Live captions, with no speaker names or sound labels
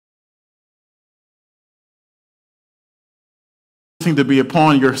to be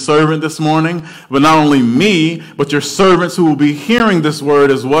upon your servant this morning, but not only me, but your servants who will be hearing this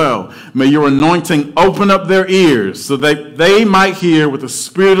word as well. May your anointing open up their ears so that they might hear what the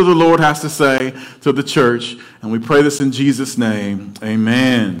Spirit of the Lord has to say to the church. And we pray this in Jesus' name.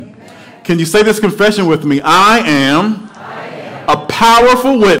 Amen. Can you say this confession with me? I am a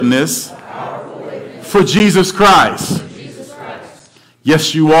powerful witness for Jesus Christ.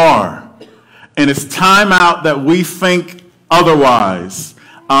 Yes, you are. And it's time out that we think otherwise.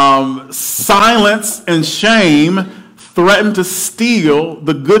 Silence and shame threaten to steal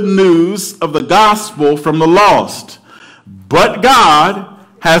the good news of the gospel from the lost. But God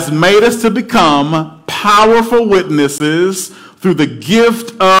has made us to become powerful witnesses through the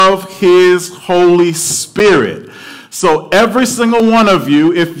gift of His Holy Spirit. So every single one of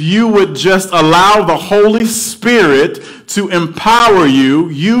you, if you would just allow the Holy Spirit to empower you,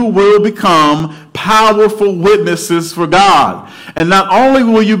 you will become powerful witnesses for God. And not only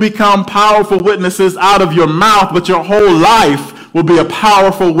will you become powerful witnesses out of your mouth, but your whole life will be a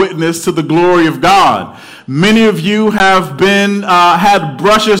powerful witness to the glory of God. Many of you have been had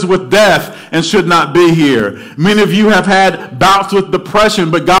brushes with death and should not be here. Many of you have had bouts with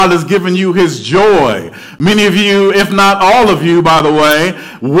depression, but God has given you His joy. Many of you, if not all of you, by the way,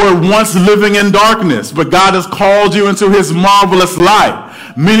 were once living in darkness, but God has called you into His marvelous light.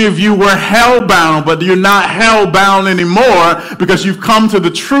 Many of you were hell-bound, but you're not hell-bound anymore because you've come to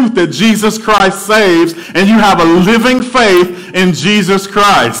the truth that Jesus Christ saves, and you have a living faith in Jesus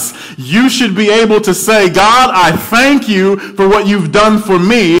Christ. You should be able to say, God, I thank you for what you've done for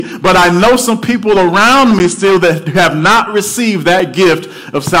me, but I know some people around me still that have not received that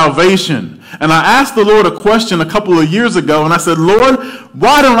gift of salvation. And I asked the Lord a question a couple of years ago, and I said, Lord,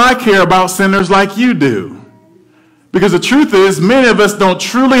 why don't I care about sinners like you do? Because the truth is, many of us don't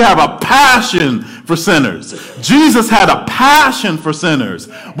truly have a passion for sinners. Jesus had a passion for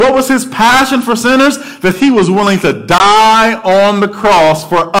sinners. What was His passion for sinners? That He was willing to die on the cross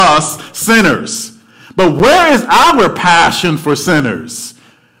for us sinners. But where is our passion for sinners?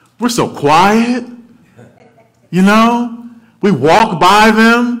 We're so quiet. You know, we walk by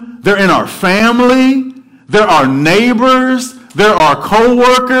them. They're in our family. They're our neighbors. They're our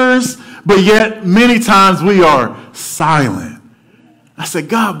co-workers. But yet, many times we are silent. I said,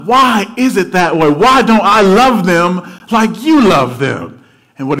 God, why is it that way? Why don't I love them like you love them?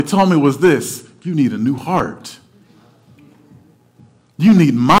 And what He told me was this: you need a new heart. You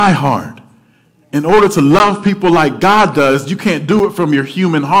need my heart. In order to love people like God does, you can't do it from your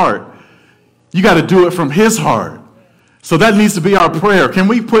human heart. You got to do it from His heart. So that needs to be our prayer. Can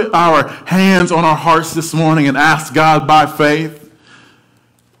we put our hands on our hearts this morning and ask God by faith?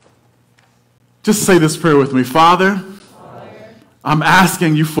 Just say this prayer with me. Father, I'm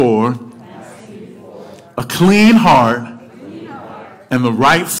asking you for a clean heart and the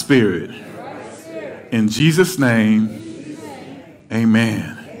right spirit. In Jesus' name,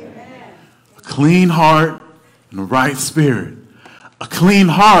 amen. A clean heart and the right spirit. A clean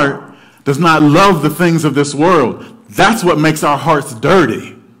heart does not love the things of this world. That's what makes our hearts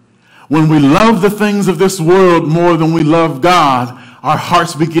dirty. When we love the things of this world more than we love God, our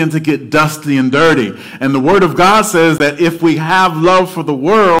hearts begin to get dusty and dirty. And the Word of God says that if we have love for the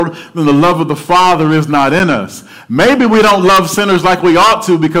world, then the love of the Father is not in us. Maybe we don't love sinners like we ought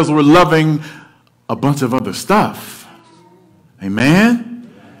to because we're loving a bunch of other stuff.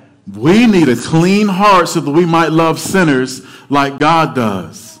 Amen? We need a clean heart so that we might love sinners like God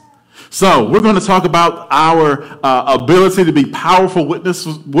does. So we're going to talk about our ability to be powerful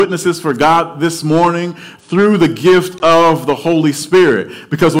witnesses for God this morning through the gift of the Holy Spirit.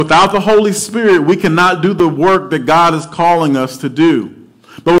 Because without the Holy Spirit, we cannot do the work that God is calling us to do.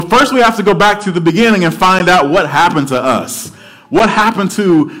 But first we have to go back to the beginning and find out what happened to us. What happened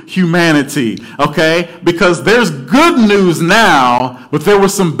to humanity, okay? Because there's good news now, but there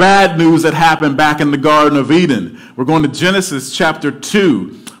was some bad news that happened back in the Garden of Eden. We're going to Genesis chapter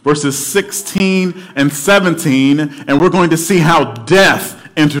 2. Verses 16 and 17, and we're going to see how death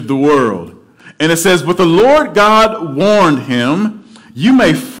entered the world. And it says, but the Lord God warned him, you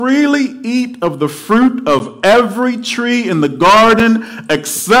may freely eat of the fruit of every tree in the garden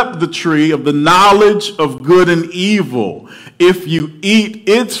except the tree of the knowledge of good and evil. If you eat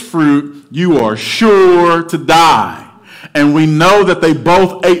its fruit, you are sure to die. And we know that they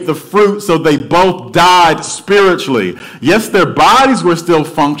both ate the fruit, so they both died spiritually. Yes, their bodies were still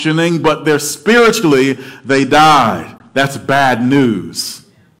functioning, but spiritually, they died. That's bad news.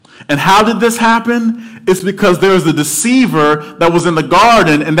 And how did this happen? It's because there was a deceiver that was in the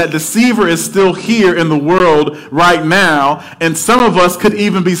garden, and that deceiver is still here in the world right now. And some of us could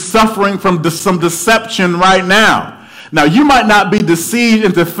even be suffering from some deception right now. Now, you might not be deceived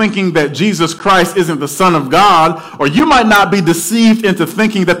into thinking that Jesus Christ isn't the Son of God, or you might not be deceived into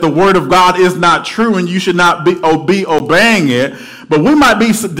thinking that the Word of God is not true and you should not be obeying it, but we might be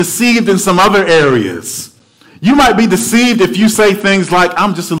deceived in some other areas. You might be deceived if you say things like,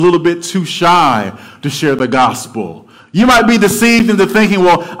 I'm just a little bit too shy to share the gospel. You might be deceived into thinking,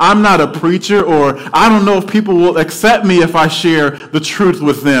 well, I'm not a preacher, or I don't know if people will accept me if I share the truth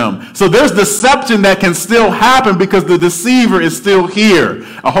with them. So there's deception that can still happen because the deceiver is still here.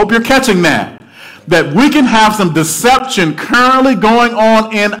 I hope you're catching that. That we can have some deception currently going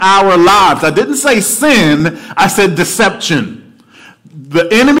on in our lives. I didn't say sin, I said deception. The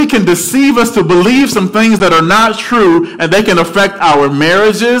enemy can deceive us to believe some things that are not true, and they can affect our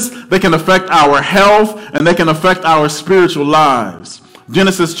marriages, they can affect our health, and they can affect our spiritual lives.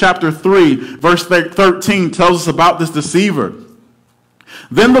 Genesis chapter 3, verse 13 tells us about this deceiver.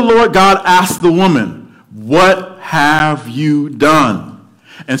 Then the Lord God asked the woman, "What have you done?"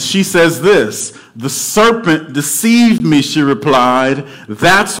 And she says this, "The serpent deceived me," she replied.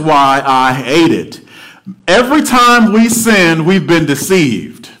 "That's why I ate it." Every time we sin, we've been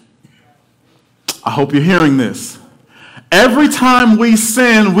deceived. I hope you're hearing this. Every time we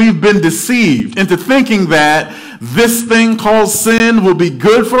sin, we've been deceived into thinking that this thing called sin will be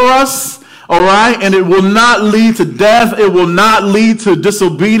good for us, all right? And it will not lead to death. It will not lead to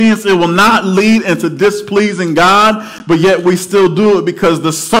disobedience. It will not lead into displeasing God, but yet we still do it because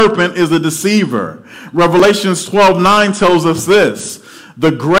the serpent is a deceiver. Revelations 12:9 tells us this,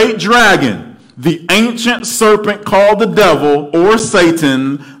 "The great dragon, the ancient serpent called the devil or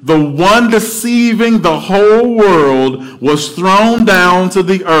Satan, the one deceiving the whole world, was thrown down to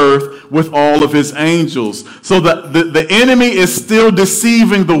the earth with all of his angels." So the enemy is still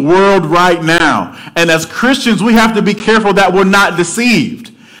deceiving the world right now. And as Christians, we have to be careful that we're not deceived.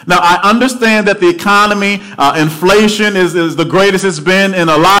 Now, I understand that the economy, inflation is the greatest it's been in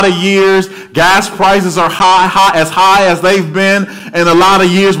a lot of years. Gas prices are high as they've been in a lot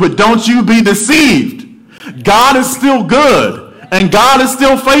of years. But don't you be deceived. God is still good. And God is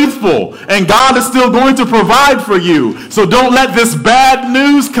still faithful. And God is still going to provide for you. So don't let this bad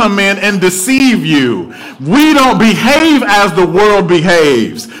news come in and deceive you. We don't behave as the world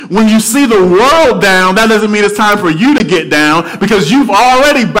behaves. When you see the world down, that doesn't mean it's time for you to get down, because you've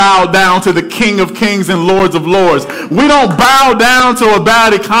already bowed down to the King of Kings and Lords of Lords. We don't bow down to a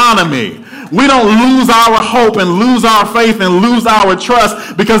bad economy. We don't lose our hope and lose our faith and lose our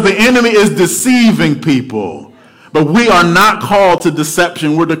trust because the enemy is deceiving people. But we are not called to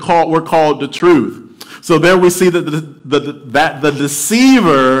deception. We're called to truth. So there we see that the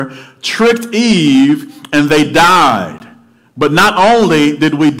deceiver tricked Eve and they died. But not only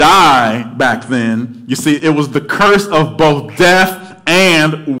did we die back then, you see, it was the curse of both death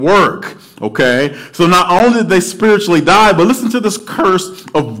and work. Okay? So not only did they spiritually die, but listen to this curse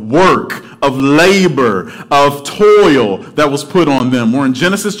of work, of labor, of toil that was put on them. We're in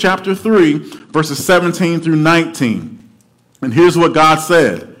Genesis chapter 3, verses 17 through 19. And here's what God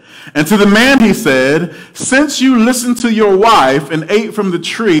said. "And to the man he said, 'Since you listened to your wife and ate from the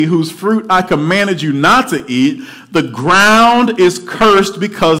tree whose fruit I commanded you not to eat, the ground is cursed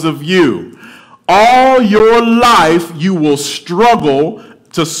because of you. All your life you will struggle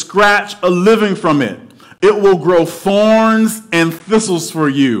to scratch a living from it. It will grow thorns and thistles for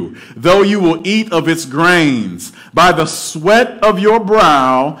you, though you will eat of its grains. By the sweat of your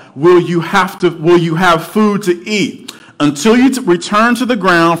brow will you have food to eat, until you return to the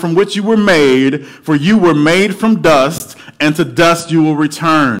ground from which you were made, for you were made from dust, and to dust you will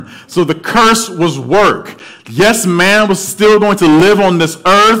return.'" So the curse was work. Yes, man was still going to live on this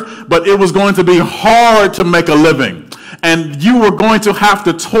earth, but it was going to be hard to make a living. And you were going to have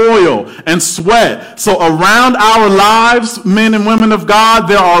to toil and sweat. So around our lives, men and women of God,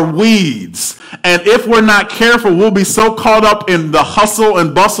 there are weeds. And if we're not careful, we'll be so caught up in the hustle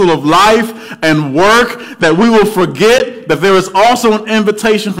and bustle of life and work that we will forget that there is also an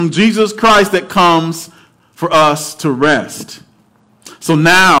invitation from Jesus Christ that comes for us to rest. So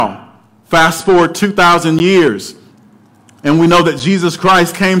now, fast forward 2,000 years, and we know that Jesus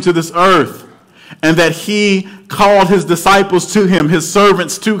Christ came to this earth, and that he called his disciples to him, his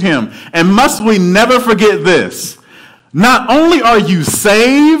servants to him. And must we never forget this? Not only are you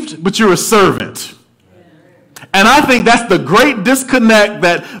saved, but you're a servant. And I think that's the great disconnect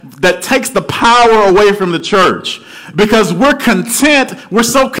that takes the power away from the church. Because we're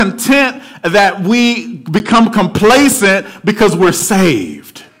so content that we become complacent because we're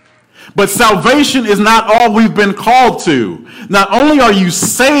saved. But salvation is not all we've been called to. Not only are you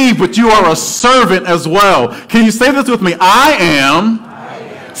saved, but you are a servant as well. Can you say this with me? I am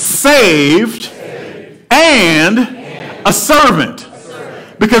saved and A servant.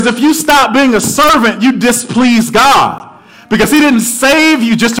 Because if you stop being a servant, you displease God. Because he didn't save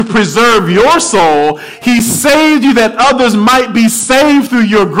you just to preserve your soul. He saved you that others might be saved through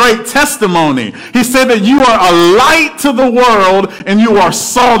your great testimony. He said that you are a light to the world and you are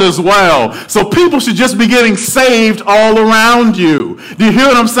salt as well. So people should just be getting saved all around you. Do you hear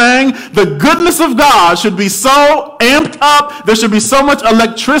what I'm saying? The goodness of God should be so amped up. There should be so much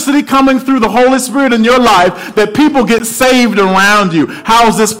electricity coming through the Holy Spirit in your life that people get saved around you. How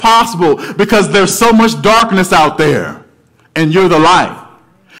is this possible? Because there's so much darkness out there. And you're the light.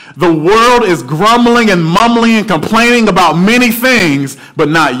 The world is grumbling and mumbling and complaining about many things, but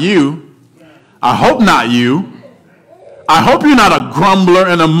not you. I hope not you. I hope you're not a grumbler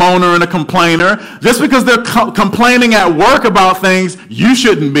and a moaner and a complainer. Just because they're complaining at work about things, you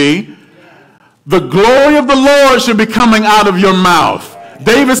shouldn't be. The glory of the Lord should be coming out of your mouth.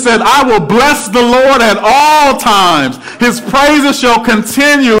 David said, I will bless the Lord at all times. His praises shall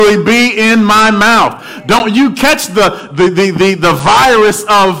continually be in my mouth. Don't you catch the virus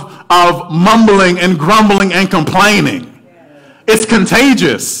of mumbling and grumbling and complaining. It's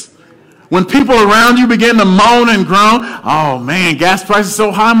contagious. When people around you begin to moan and groan, oh man, gas price is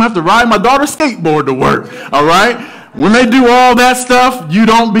so high, I'm going to have to ride my daughter's skateboard to work. All right? When they do all that stuff, you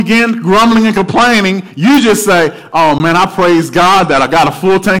don't begin grumbling and complaining. You just say, oh man, I praise God that I got a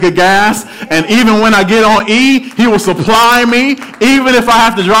full tank of gas. And even when I get on E, he will supply me. Even if I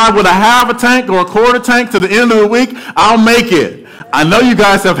have to drive with a half a tank or a quarter tank to the end of the week, I'll make it. I know you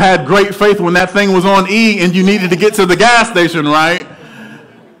guys have had great faith when that thing was on E and you needed to get to the gas station, right?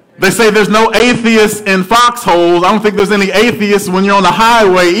 They say there's no atheists in foxholes. I don't think there's any atheists when you're on the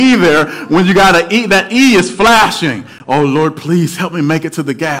highway either. When you got to eat, that E is flashing. Oh, Lord, please help me make it to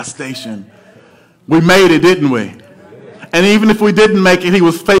the gas station. We made it, didn't we? And even if we didn't make it, he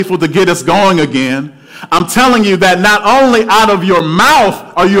was faithful to get us going again. I'm telling you that not only out of your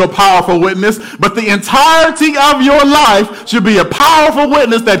mouth are you a powerful witness, but the entirety of your life should be a powerful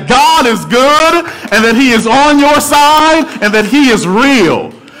witness that God is good and that he is on your side and that he is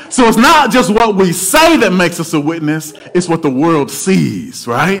real. So it's not just what we say that makes us a witness, it's what the world sees,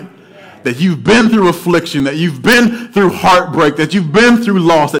 right? That you've been through affliction, that you've been through heartbreak, that you've been through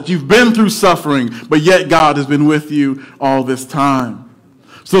loss, that you've been through suffering, but yet God has been with you all this time.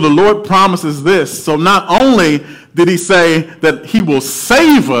 So the Lord promises this. So not only did he say that he will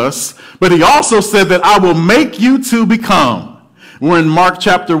save us, but he also said that I will make you to become. We're in Mark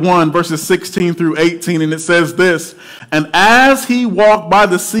chapter 1, verses 16 through 18, and it says this, and as he walked by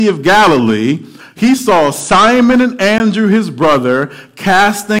the Sea of Galilee, he saw Simon and Andrew, his brother,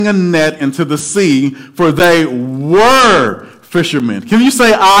 casting a net into the sea, for they were fishermen. Can you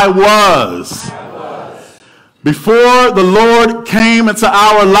say, I was? I was. Before the Lord came into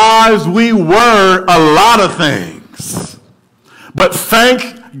our lives, we were a lot of things. But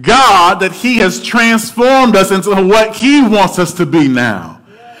thank God that he has transformed us into what he wants us to be now.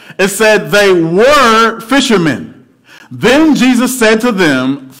 It said they were fishermen. Then Jesus said to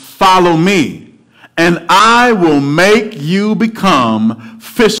them, follow me, and I will make you become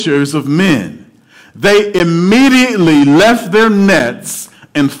fishers of men. They immediately left their nets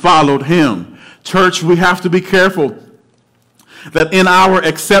and followed him. Church, we have to be careful that in our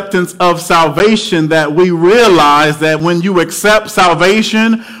acceptance of salvation, that we realize that when you accept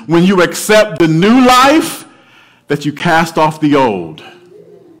salvation, when you accept the new life, that you cast off the old.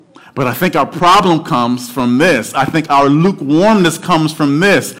 But I think our problem comes from this. I think our lukewarmness comes from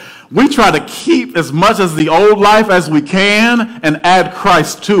this. We try to keep as much as the old life as we can and add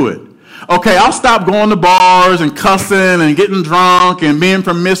Christ to it. Okay, I'll stop going to bars and cussing and getting drunk and being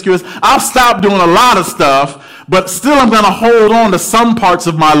promiscuous. I'll stop doing a lot of stuff. But still I'm going to hold on to some parts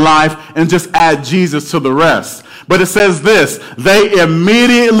of my life and just add Jesus to the rest. But it says this, they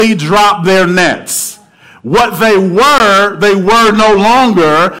immediately dropped their nets. What they were no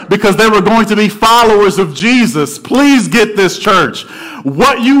longer because they were going to be followers of Jesus. Please get this, church.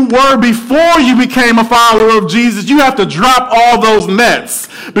 What you were before you became a follower of Jesus, you have to drop all those nets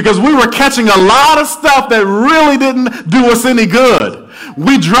because we were catching a lot of stuff that really didn't do us any good.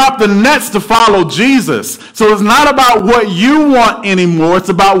 We dropped the nets to follow Jesus. So it's not about what you want anymore. It's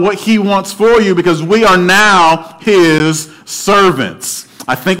about what he wants for you because we are now his servants.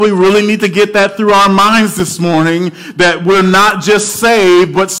 I think we really need to get that through our minds this morning, that we're not just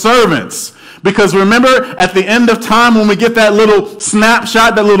saved, but servants. Because remember, at the end of time, when we get that little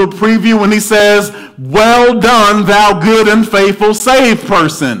snapshot, that little preview, when he says, well done, thou good and faithful saved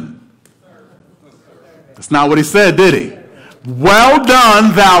person. That's not what he said, did he? Well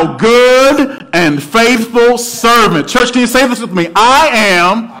done, thou good and faithful servant. Church, can you say this with me? I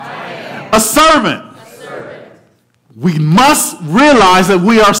am a servant. we must realize that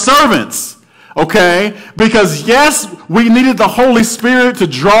we are servants. Okay? Because yes, we needed the Holy Spirit to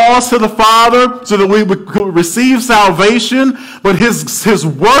draw us to the Father so that we would receive salvation, but his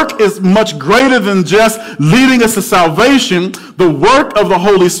work is much greater than just leading us to salvation. The work of the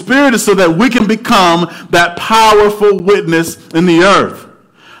Holy Spirit is so that we can become that powerful witness in the earth.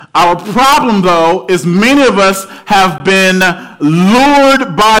 Our problem, though, is many of us have been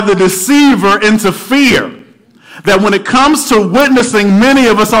lured by the deceiver into fear. That when it comes to witnessing, many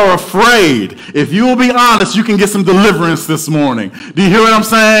of us are afraid. If you will be honest, you can get some deliverance this morning. Do you hear what I'm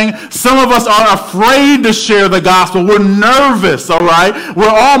saying? Some of us are afraid to share the gospel. We're nervous, all right?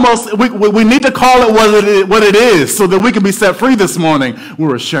 We need to call it what it is so that we can be set free this morning.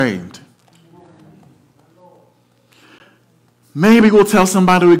 We're ashamed. Maybe we'll tell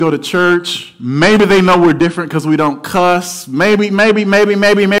somebody we go to church. Maybe they know we're different because we don't cuss. Maybe.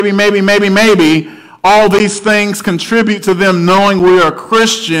 All these things contribute to them knowing we are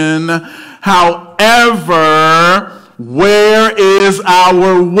Christian. However, where is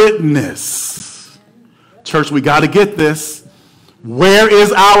our witness? Church, we got to get this. Where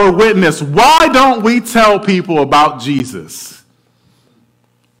is our witness? Why don't we tell people about Jesus?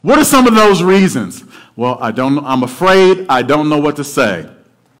 What are some of those reasons? Well, I'm afraid I don't know what to say.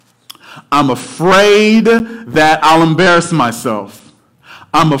 I'm afraid that I'll embarrass myself.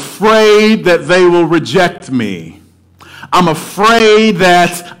 I'm afraid that they will reject me. I'm afraid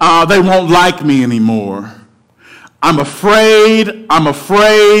that they won't like me anymore. I'm afraid.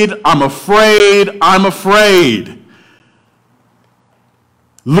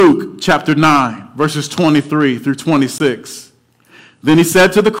 Luke chapter 9, verses 23 through 26. Then he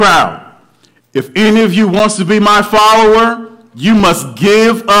said to the crowd, if any of you wants to be my follower, you must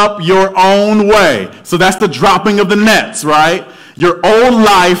give up your own way. So that's the dropping of the nets, right? Your old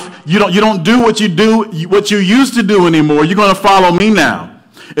life, you don't do what you used to do anymore. You're going to follow me now.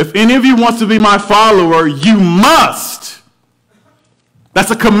 If any of you wants to be my follower, you must.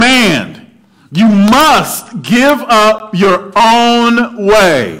 That's a command. You must give up your own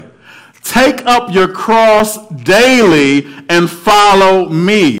way. Take up your cross daily and follow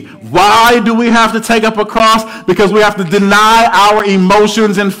me. Why do we have to take up a cross? Because we have to deny our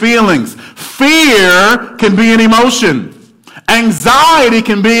emotions and feelings. Fear can be an emotion. Anxiety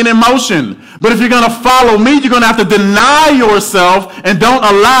can be an emotion. But if you're going to follow me, you're going to have to deny yourself and don't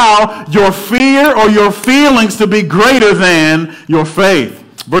allow your fear or your feelings to be greater than your faith.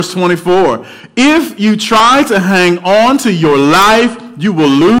 Verse 24, if you try to hang on to your life, you will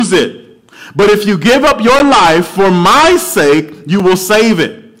lose it. But if you give up your life for my sake, you will save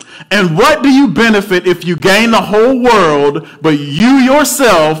it. And what do you benefit if you gain the whole world, but you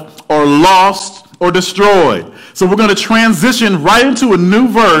yourself are lost or destroyed? So we're going to transition right into a new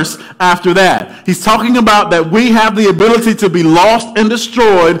verse after that. He's talking about that we have the ability to be lost and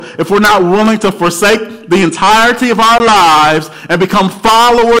destroyed if we're not willing to forsake the entirety of our lives and become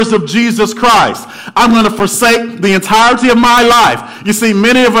followers of Jesus Christ. I'm going to forsake the entirety of my life. You see,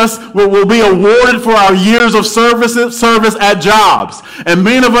 many of us will be awarded for our years of service at jobs. And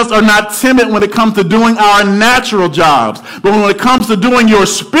many of us are not timid when it comes to doing our natural jobs. But when it comes to doing your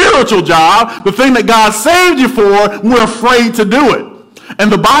spiritual job, the thing that God saved you for, we're afraid to do it.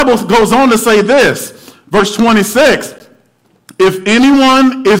 And the Bible goes on to say this, verse 26, if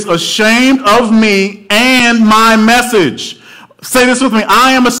anyone is ashamed of me and my message, say this with me,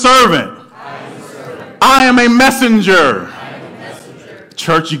 I am a servant. I am a messenger.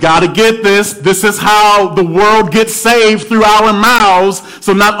 Church, you got to get this. This is how the world gets saved, through our mouths.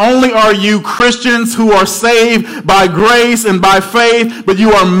 So not only are you Christians who are saved by grace and by faith, but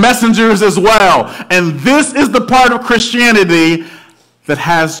you are messengers as well. And this is the part of Christianity that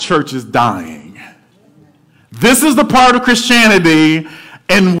has churches dying. This is the part of Christianity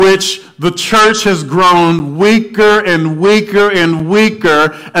in which the church has grown weaker and weaker and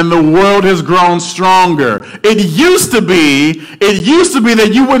weaker, and the world has grown stronger. It used to be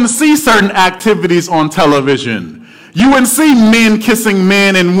that you wouldn't see certain activities on television. You wouldn't see men kissing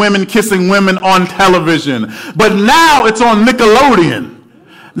men and women kissing women on television. But now it's on Nickelodeon.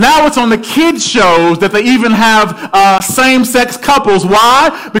 Now it's on the kids' shows that they even have same-sex couples.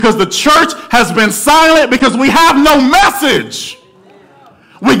 Why? Because the church has been silent because we have no message.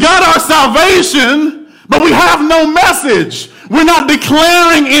 We got our salvation, but we have no message. We're not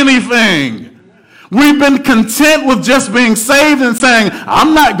declaring anything. We've been content with just being saved and saying,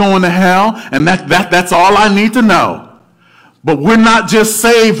 I'm not going to hell, and that's all I need to know. But we're not just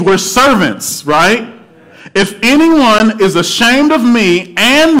saved, we're servants, right? If anyone is ashamed of me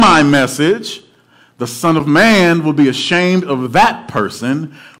and my message, the Son of Man will be ashamed of that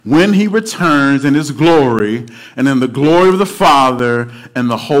person when he returns in his glory and in the glory of the Father and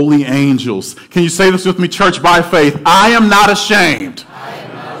the holy angels. Can you say this with me, church, by faith? I am not ashamed. I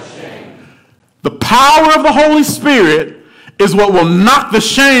am not ashamed. The power of the Holy Spirit is what will knock the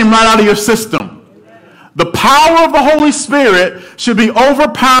shame right out of your system. The power of the Holy Spirit should be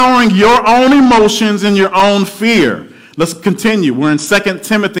overpowering your own emotions and your own fear. Let's continue. We're in 2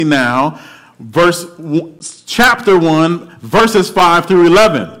 Timothy now, chapter 1, verses 5 through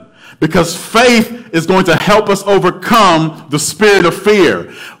 11. Because faith is going to help us overcome the spirit of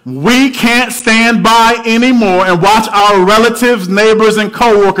fear. We can't stand by anymore and watch our relatives, neighbors, and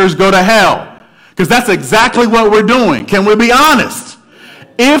coworkers go to hell. Because that's exactly what we're doing. Can we be honest?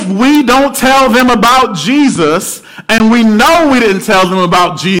 If we don't tell them about Jesus, and we know we didn't tell them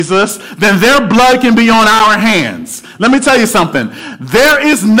about Jesus, then their blood can be on our hands. Let me tell you something. There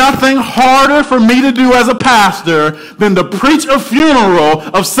is nothing harder for me to do as a pastor than to preach a funeral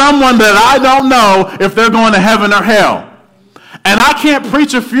of someone that I don't know if they're going to heaven or hell. And I can't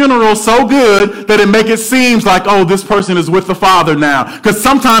preach a funeral so good that it make it seem like, oh, this person is with the Father now. Because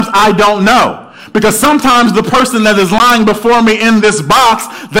sometimes I don't know. Because sometimes the person that is lying before me in this box,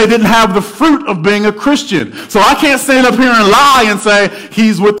 they didn't have the fruit of being a Christian. So I can't stand up here and lie and say,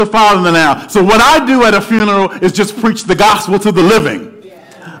 he's with the Father now. So what I do at a funeral is just preach the gospel to the living.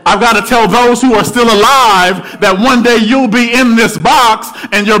 I've got to tell those who are still alive that one day you'll be in this box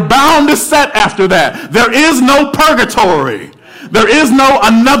and you're bound to set after that. There is no purgatory. There is no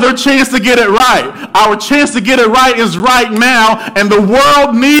another chance to get it right. Our chance to get it right is right now, and the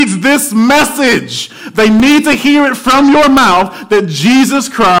world needs this message. They need to hear it from your mouth that Jesus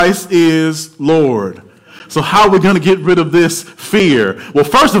Christ is Lord. So how are we going to get rid of this fear? Well,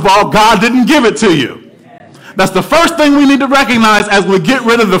 first of all, God didn't give it to you. That's the first thing we need to recognize as we get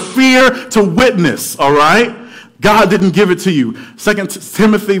rid of the fear to witness, all right? God didn't give it to you. 2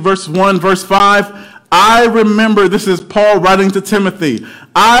 Timothy verse 1, verse 5. I remember, this is Paul writing to Timothy,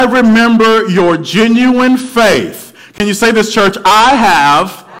 I remember your genuine faith. Can you say this, church? I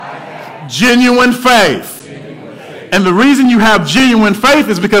have genuine faith. And the reason you have genuine faith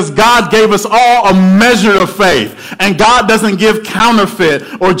is because God gave us all a measure of faith. And God doesn't give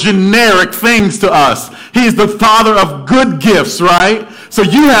counterfeit or generic things to us. He's the Father of good gifts, right? So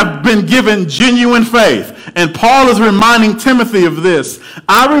you have been given genuine faith. And Paul is reminding Timothy of this.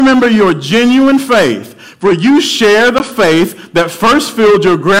 I remember your genuine faith, for you share the faith that first filled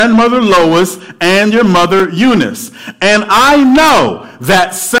your grandmother Lois and your mother Eunice. And I know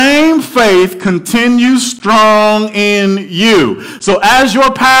that same faith continues strong in you. So as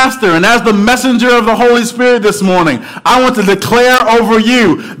your pastor and as the messenger of the Holy Spirit this morning, I want to declare over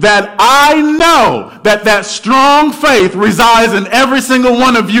you that I know that that strong faith resides in every single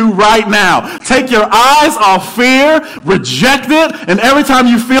one of you right now. Take your eyes off fear, reject it, and every time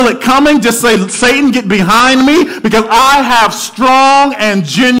you feel it coming, just say, Satan, get behind me, because I have strong and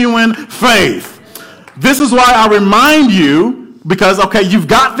genuine faith. This is why I remind you, because, okay, you've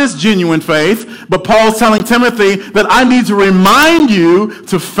got this genuine faith, but Paul's telling Timothy that I need to remind you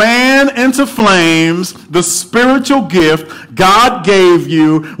to fan into flames the spiritual gift God gave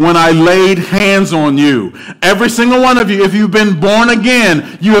you when I laid hands on you. Every single one of you, if you've been born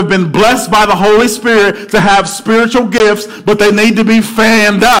again, you have been blessed by the Holy Spirit to have spiritual gifts, but they need to be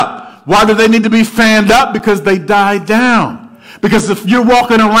fanned up. Why do they need to be fanned up? Because they die down. Because if you're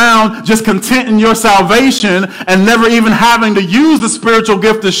walking around just content in your salvation and never even having to use the spiritual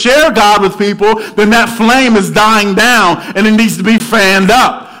gift to share God with people, then that flame is dying down and it needs to be fanned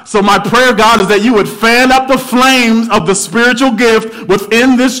up. So my prayer, God, is that you would fan up the flames of the spiritual gift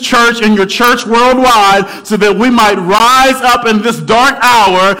within this church and your church worldwide so that we might rise up in this dark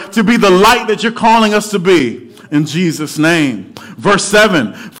hour to be the light that you're calling us to be. In Jesus' name. Verse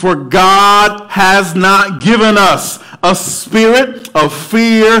 7, for God has not given us a spirit of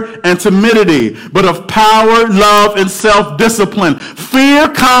fear and timidity, but of power, love, and self-discipline. Fear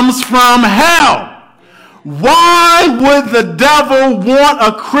comes from hell. Why would the devil want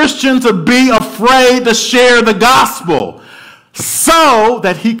a Christian to be afraid to share the gospel? So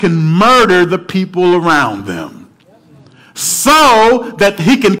that he can murder the people around them. So that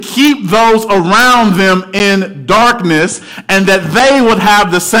he can keep those around them in darkness and that they would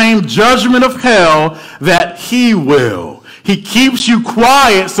have the same judgment of hell that he will. He keeps you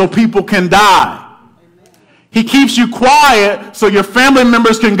quiet so people can die. He keeps you quiet so your family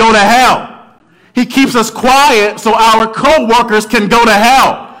members can go to hell. He keeps us quiet so our co-workers can go to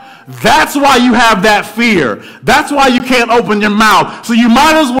hell. That's why you have that fear. That's why you can't open your mouth. So you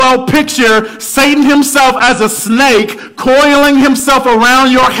might as well picture Satan himself as a snake coiling himself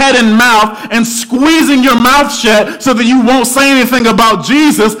around your head and mouth and squeezing your mouth shut so that you won't say anything about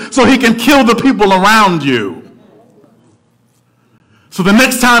Jesus so he can kill the people around you. So the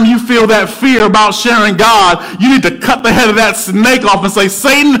next time you feel that fear about sharing God, you need to cut the head of that snake off and say,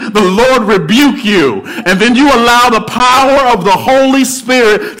 Satan, the Lord rebuke you. And then you allow the power of the Holy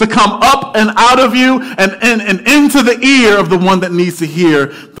Spirit to come up and out of you and into the ear of the one that needs to hear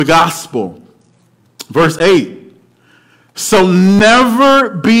the gospel. Verse 8. So never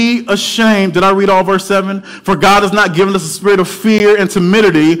be ashamed. Did I read all verse 7? For God has not given us a spirit of fear and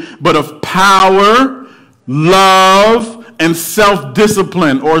timidity, but of power, love, and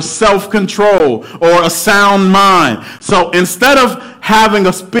self-discipline or self-control or a sound mind. So instead of having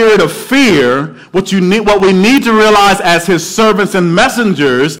a spirit of fear, what we need to realize as his servants and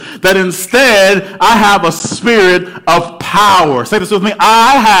messengers, that instead I have a spirit of power. Say this with me.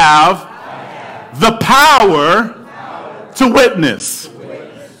 I have the power to witness.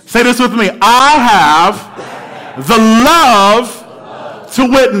 Say this with me. I have the love to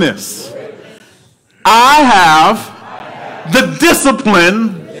witness. I have the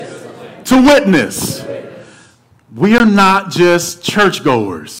discipline to witness. We are not just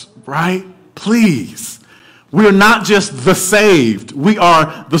churchgoers, right? Please. We are not just the saved. We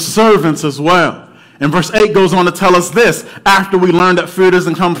are the servants as well. And verse 8 goes on to tell us this. After we learn that fear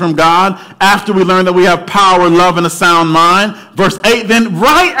doesn't come from God, after we learn that we have power, love, and a sound mind, verse 8, then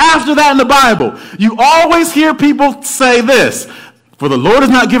right after that in the Bible, you always hear people say this. For the Lord has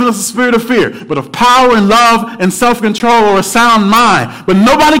not given us a spirit of fear, but of power and love and self-control or a sound mind. But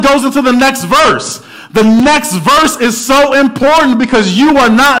nobody goes into the next verse. The next verse is so important because you are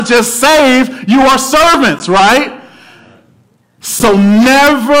not just saved, you are servants, right? So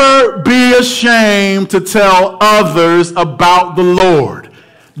never be ashamed to tell others about the Lord.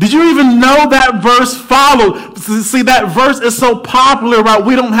 Did you even know that verse followed? See, that verse is so popular about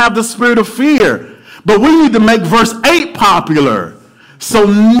we don't have the spirit of fear. But we need to make verse 8 popular. So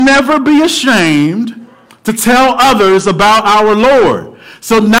never be ashamed to tell others about our Lord.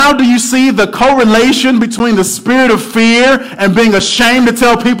 So now do you see the correlation between the spirit of fear and being ashamed to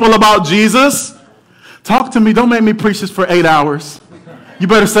tell people about Jesus? Talk to me. Don't make me preach this for 8 hours. You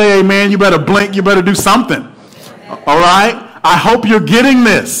better say amen. You better blink. You better do something. All right? I hope you're getting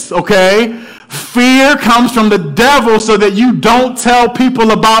this, okay? Fear comes from the devil so that you don't tell people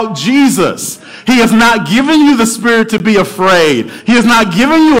about Jesus. He has not given you the spirit to be afraid. He has not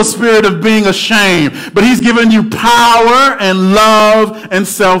given you a spirit of being ashamed, but he's given you power and love and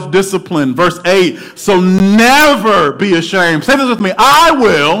self-discipline. Verse 8, so never be ashamed. Say this with me. I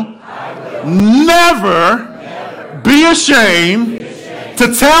will never be ashamed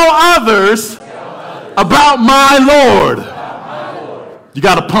to tell others about my Lord. You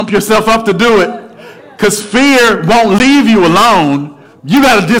got to pump yourself up to do it because fear won't leave you alone. You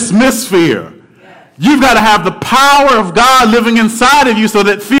got to dismiss fear. You've got to have the power of God living inside of you so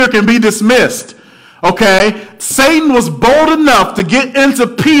that fear can be dismissed. Okay? Satan was bold enough to get into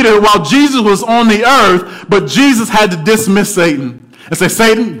Peter while Jesus was on the earth, but Jesus had to dismiss Satan and say,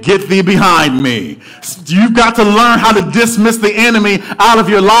 Satan, get thee behind me. You've got to learn how to dismiss the enemy out of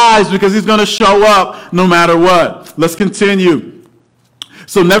your lives because he's going to show up no matter what. Let's continue.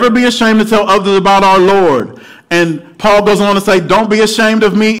 So never be ashamed to tell others about our Lord. And Paul goes on to say, don't be ashamed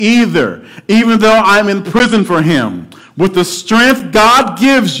of me either, even though I'm in prison for him. With the strength God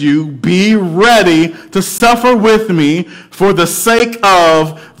gives you, be ready to suffer with me for the sake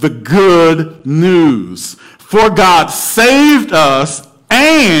of the good news. For God saved us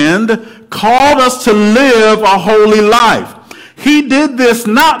and called us to live a holy life. He did this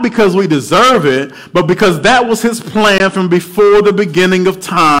not because we deserve it, but because that was his plan from before the beginning of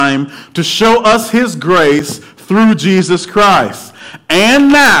time to show us his grace through Jesus Christ.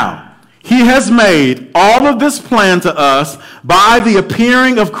 And now he has made all of this plan to us by the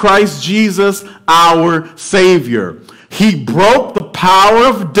appearing of Christ Jesus, our Savior. He broke the power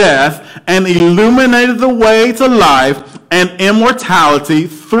of death and illuminated the way to life and immortality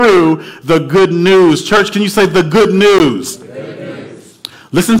through the good news. Church, can you say the good news?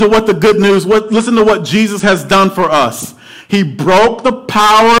 Listen to what the good news, listen to what Jesus has done for us. He broke the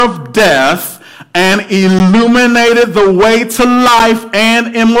power of death and illuminated the way to life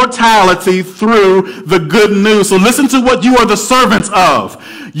and immortality through the good news. So listen to what you are the servants of.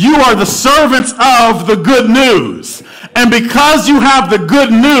 You are the servants of the good news. And because you have the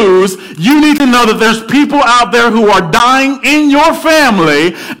good news, you need to know that there's people out there who are dying in your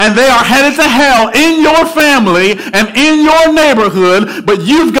family, and they are headed to hell in your family and in your neighborhood, but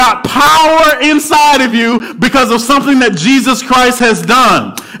you've got power inside of you because of something that Jesus Christ has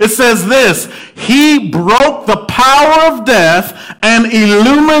done. It says this: he broke the power of death and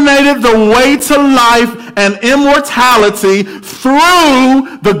illuminated the way to life and immortality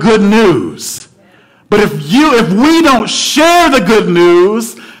through the good news. But if we don't share the good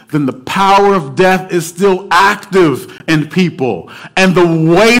news, then the power of death is still active in people. And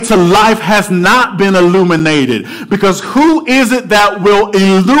the way to life has not been illuminated. Because who is it that will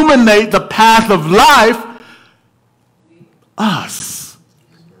illuminate the path of life? Us.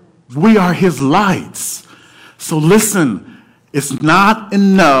 We are his lights. So listen, it's not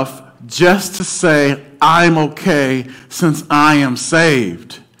enough just to say, I'm okay since I am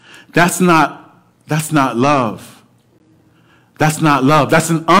saved. That's not love. That's not love. That's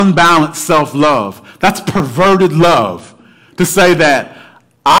an unbalanced self-love. That's perverted love. To say that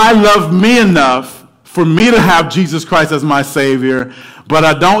I love me enough for me to have Jesus Christ as my Savior, but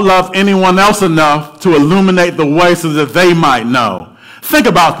I don't love anyone else enough to illuminate the way so that they might know. Think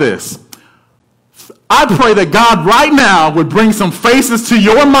about this. I pray that God right now would bring some faces to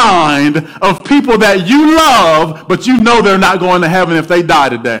your mind of people that you love, but you know they're not going to heaven if they die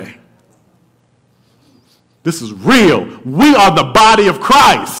today. This is real. We are the body of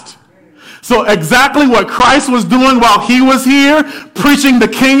Christ. So exactly what Christ was doing while he was here, preaching the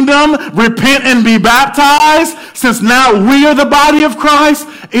kingdom, repent and be baptized, since now we are the body of Christ,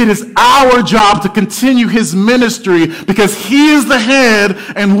 it is our job to continue his ministry because he is the head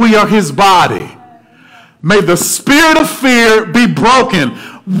and we are his body. May the spirit of fear be broken.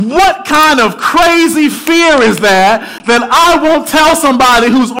 What kind of crazy fear is that I won't tell somebody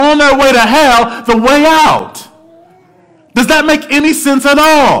who's on their way to hell the way out? Does that make any sense at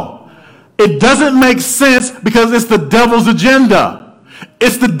all? It doesn't make sense because it's the devil's agenda.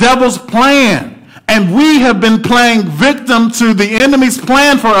 It's the devil's plan. And we have been playing victim to the enemy's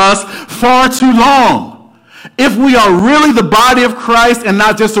plan for us far too long. If we are really the body of Christ and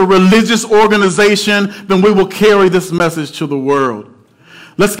not just a religious organization, then we will carry this message to the world.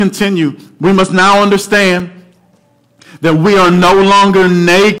 Let's continue. We must now understand that we are no longer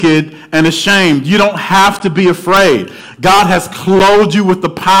naked and ashamed. You don't have to be afraid. God has clothed you with the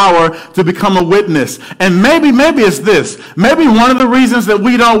power to become a witness. And maybe it's this. Maybe one of the reasons that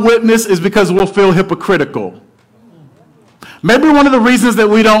we don't witness is because we'll feel hypocritical. Maybe one of the reasons that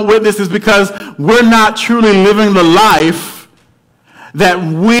we don't witness is because we're not truly living the life that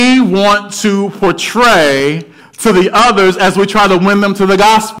we want to portray to the others as we try to win them to the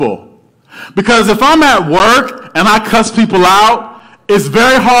gospel. Because if I'm at work and I cuss people out, it's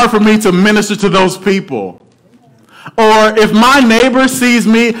very hard for me to minister to those people. Or if my neighbor sees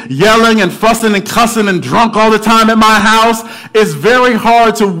me yelling and fussing and cussing and drunk all the time at my house, it's very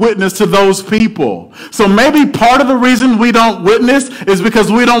hard to witness to those people. So maybe part of the reason we don't witness is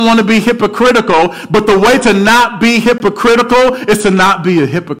because we don't want to be hypocritical, but the way to not be hypocritical is to not be a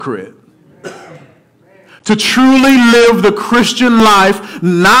hypocrite. To truly live the Christian life,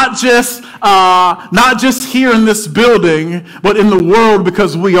 not just here in this building, but in the world,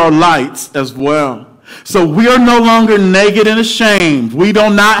 because we are lights as well. So we are no longer naked and ashamed. We do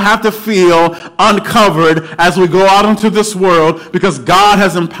not have to feel uncovered as we go out into this world because God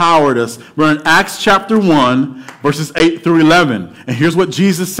has empowered us. We're in Acts chapter 1, verses 8 through 11. And here's what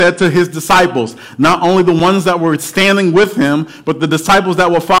Jesus said to his disciples, not only the ones that were standing with him, but the disciples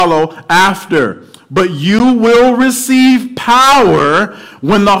that will follow after. But you will receive power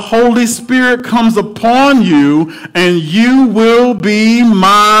when the Holy Spirit comes upon you, and you will be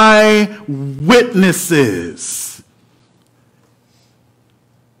my witnesses.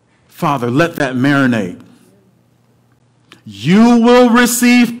 Father, let that marinate. You will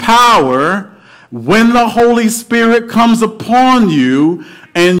receive power when the Holy Spirit comes upon you,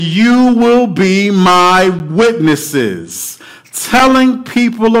 and you will be my witnesses, telling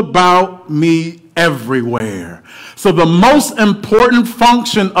people about me everywhere. So the most important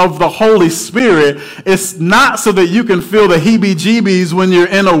function of the Holy Spirit is not so that you can feel the heebie-jeebies when you're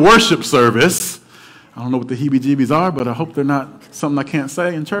in a worship service. I don't know what the heebie-jeebies are, but I hope they're not something I can't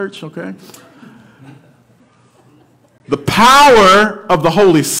say in church, okay? The power of the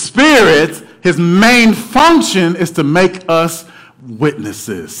Holy Spirit, his main function is to make us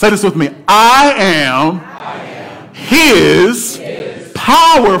witnesses. Say this with me. I am his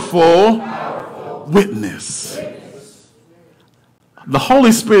powerful witness. The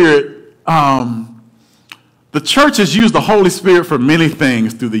Holy Spirit The church has used the Holy Spirit for many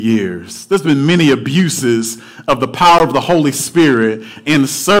things through the years. There's been many abuses of the power of the Holy Spirit in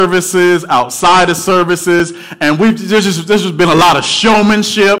services, outside of services, and there's just been a lot of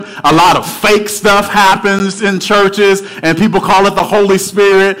showmanship, a lot of fake stuff happens in churches, and people call it the Holy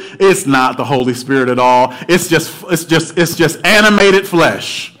Spirit. It's not the Holy Spirit at all. It's just animated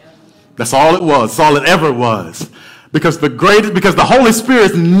flesh. That's all it was. That's all it ever was. Because the Holy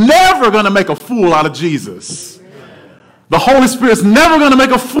Spirit is never going to make a fool out of Jesus. The Holy Spirit is never going to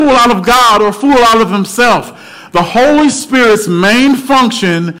make a fool out of God or a fool out of himself. The Holy Spirit's main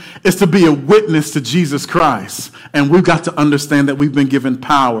function is to be a witness to Jesus Christ. And we've got to understand that we've been given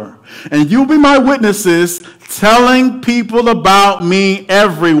power. And you'll be my witnesses, telling people about me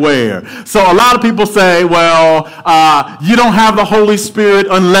everywhere. So a lot of people say, well, you don't have the Holy Spirit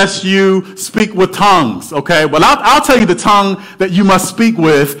unless you speak with tongues. Okay, well, I'll tell you the tongue that you must speak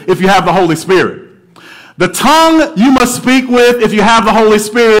with if you have the Holy Spirit. The tongue you must speak with if you have the Holy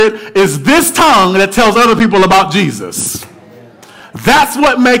Spirit is this tongue that tells other people about Jesus. That's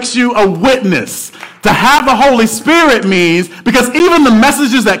what makes you a witness. To have the Holy Spirit means, because even the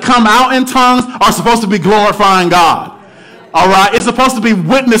messages that come out in tongues are supposed to be glorifying God. All right? It's supposed to be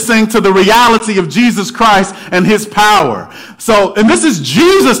witnessing to the reality of Jesus Christ and his power. So, and this is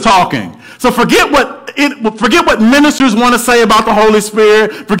Jesus talking. So forget what ministers want to say about the Holy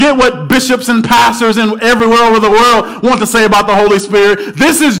Spirit. Forget what bishops and pastors and everywhere over the world want to say about the Holy Spirit.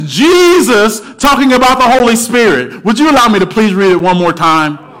 This is Jesus talking about the Holy Spirit. Would you allow me to please read it one more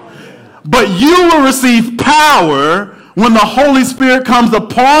time? But you will receive power when the Holy Spirit comes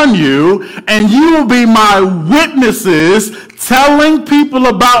upon you, and you will be my witnesses, telling people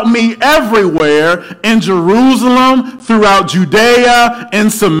about me everywhere in Jerusalem, throughout Judea, in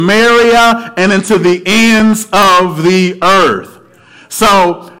Samaria, and into the ends of the earth.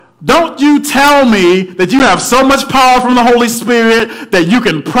 So, don't you tell me that you have so much power from the Holy Spirit that you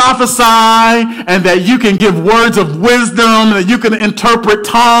can prophesy and that you can give words of wisdom, that you can interpret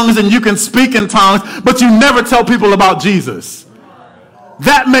tongues and you can speak in tongues, but you never tell people about Jesus.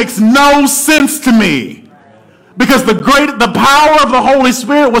 That makes no sense to me. Because the power of the Holy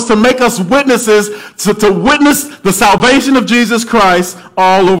Spirit was to make us witnesses, to witness the salvation of Jesus Christ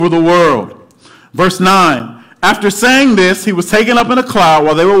all over the world. Verse 9. After saying this, he was taken up in a cloud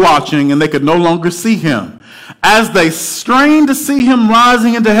while they were watching, and they could no longer see him. As they strained to see him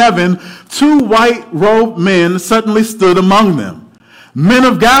rising into heaven, two white-robed men suddenly stood among them. Men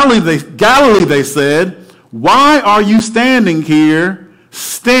of Galilee, they said, why are you standing here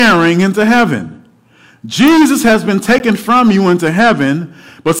staring into heaven? Jesus has been taken from you into heaven,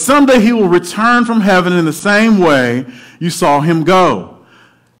 but someday he will return from heaven in the same way you saw him go.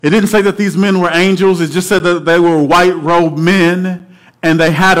 It didn't say that these men were angels. It just said that they were white-robed men, and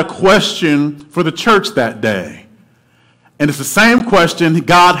they had a question for the church that day. And it's the same question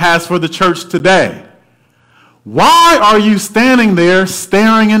God has for the church today. Why are you standing there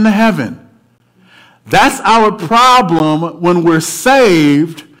staring into heaven? That's our problem when we're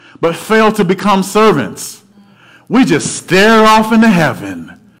saved but fail to become servants. We just stare off into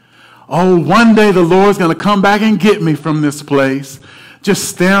heaven. Oh, one day the Lord's going to come back and get me from this place. Just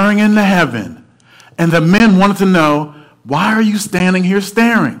staring into heaven. And the men wanted to know, why are you standing here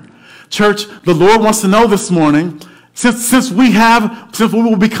staring? Church, the Lord wants to know this morning, since we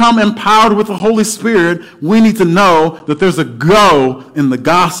will become empowered with the Holy Spirit, we need to know that there's a go in the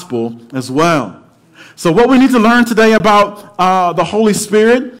gospel as well. So what we need to learn today about the Holy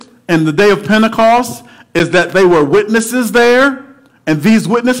Spirit and the day of Pentecost is that they were witnesses there, and these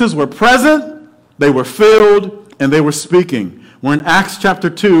witnesses were present, they were filled, and they were speaking. We're in Acts chapter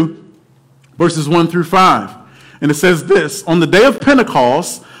 2, verses 1 through 5. And it says this, on the day of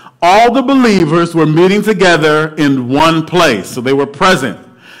Pentecost, all the believers were meeting together in one place. So they were present.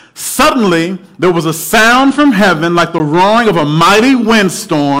 Suddenly, there was a sound from heaven like the roaring of a mighty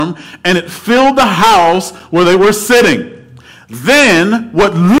windstorm, and it filled the house where they were sitting. Then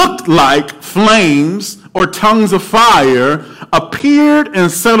what looked like flames or tongues of fire appeared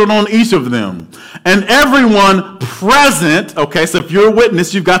and settled on each of them. And everyone present, okay, so if you're a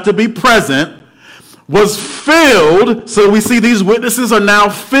witness, you've got to be present, was filled. So we see these witnesses are now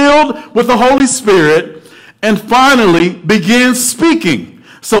filled with the Holy Spirit and finally begin speaking.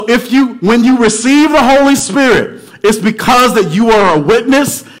 So when you receive the Holy Spirit, it's because that you are a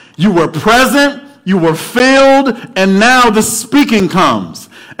witness, you were present, you were filled, and now the speaking comes.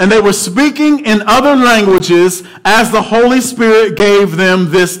 And they were speaking in other languages as the Holy Spirit gave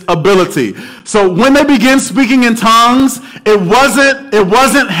them this ability. So when they began speaking in tongues, it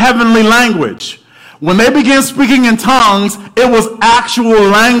wasn't heavenly language. When they began speaking in tongues, it was actual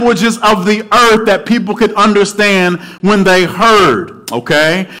languages of the earth that people could understand when they heard,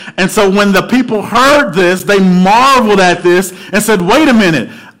 okay? And so when the people heard this, they marveled at this and said, wait a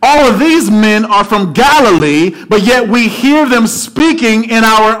minute, all of these men are from Galilee, but yet we hear them speaking in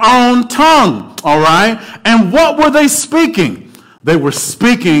our own tongue, all right? And what were they speaking? They were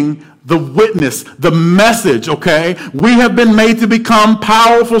speaking the witness, the message, okay? We have been made to become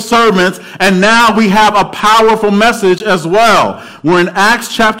powerful servants, and now we have a powerful message as well. We're in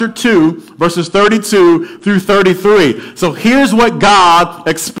Acts chapter 2, verses 32 through 33. So here's what God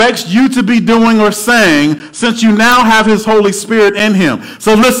expects you to be doing or saying since you now have his Holy Spirit in him.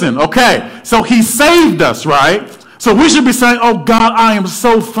 So listen, okay? So he saved us, right? So we should be saying, oh God, I am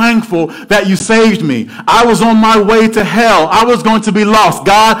so thankful that you saved me. I was on my way to hell. I was going to be lost.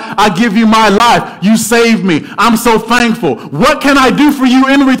 God, I give you my life. You saved me. I'm so thankful. What can I do for you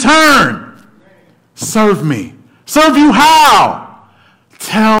in return? Serve me. Serve you how?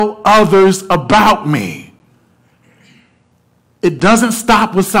 Tell others about me. It doesn't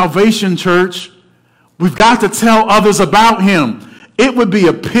stop with salvation, church. We've got to tell others about him. It would be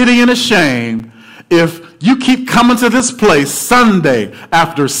a pity and a shame if you keep coming to this place Sunday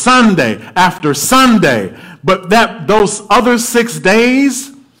after Sunday after Sunday, but those other 6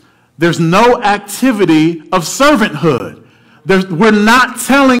 days, there's no activity of servanthood. We're not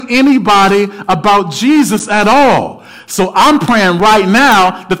telling anybody about Jesus at all. So I'm praying right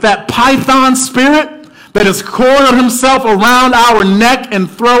now that python spirit that has coiled himself around our neck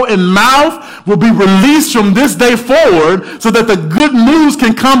and throat and mouth will be released from this day forward so that the good news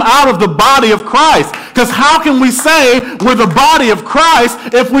can come out of the body of Christ. Because how can we say we're the body of Christ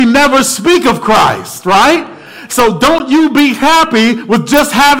if we never speak of Christ, right? So don't you be happy with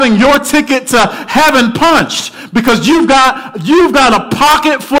just having your ticket to heaven punched, because you've got a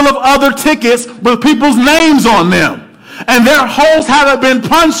pocket full of other tickets with people's names on them. And their holes haven't been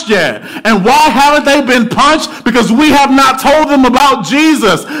punched yet. And why haven't they been punched? Because we have not told them about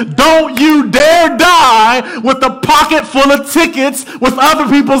Jesus. Don't you dare die with a pocket full of tickets with other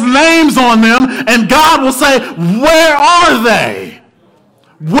people's names on them. And God will say, where are they?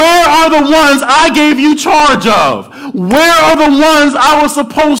 Where are the ones I gave you charge of? Where are the ones that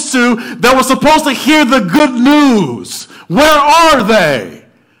were supposed to hear the good news? Where are they?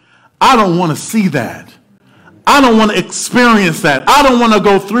 I don't want to see that. I don't want to experience that. I don't want to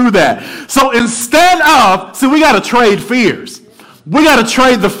go through that. So instead of, we got to trade fears. We got to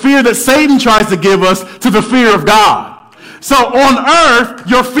trade the fear that Satan tries to give us to the fear of God. So on earth,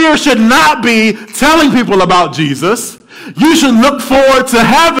 your fear should not be telling people about Jesus. You should look forward to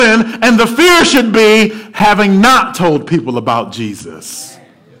heaven, and the fear should be having not told people about Jesus.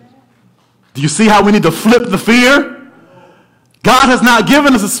 Do you see how we need to flip the fear? God has not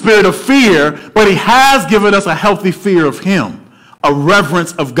given us a spirit of fear, but he has given us a healthy fear of him, a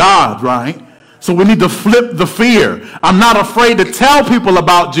reverence of God, right? So we need to flip the fear. I'm not afraid to tell people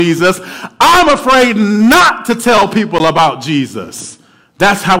about Jesus. I'm afraid not to tell people about Jesus.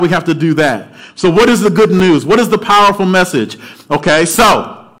 That's how we have to do that. So what is the good news? What is the powerful message? Okay,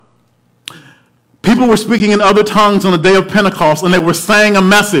 so people were speaking in other tongues on the day of Pentecost, and they were saying a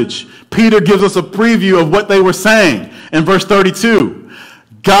message. Peter gives us a preview of what they were saying in verse 32.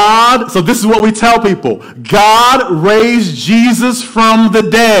 So this is what we tell people. God raised Jesus from the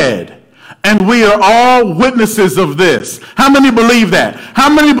dead, and we are all witnesses of this. How many believe that?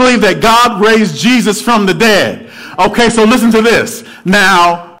 How many believe that God raised Jesus from the dead? Okay, so listen to this.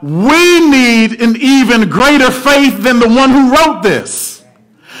 Now, we need an even greater faith than the one who wrote this,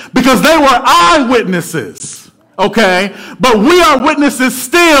 because they were eyewitnesses. Okay, but we are witnesses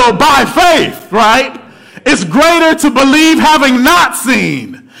still by faith, right? It's greater to believe having not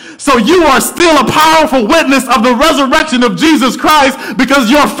seen. So you are still a powerful witness of the resurrection of Jesus Christ because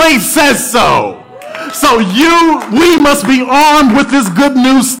your faith says so. So we must be armed with this good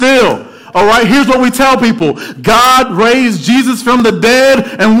news still. All right, here's what we tell people. God raised Jesus from the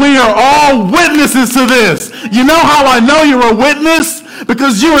dead, and we are all witnesses to this. You know how I know you're a witness?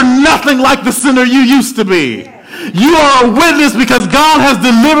 Because you are nothing like the sinner you used to be. You are a witness because God has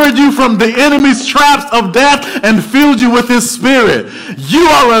delivered you from the enemy's traps of death and filled you with his spirit. You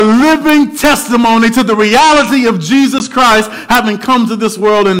are a living testimony to the reality of Jesus Christ having come to this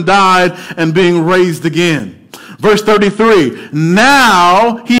world and died and being raised again. Verse 33,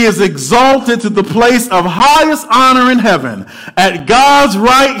 now he is exalted to the place of highest honor in heaven at God's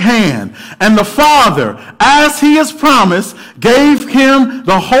right hand. And the Father, as he has promised, gave him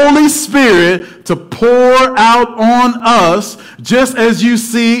the Holy Spirit to pour out on us, just as you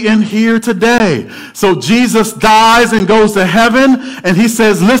see and hear today. So Jesus dies and goes to heaven, and he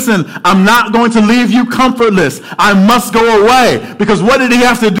says, listen, I'm not going to leave you comfortless. I must go away. Because what did he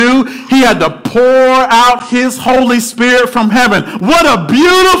have to do? He had to pour out his Holy Spirit from heaven. What a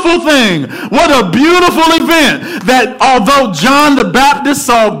beautiful thing. What a beautiful event, that although John the Baptist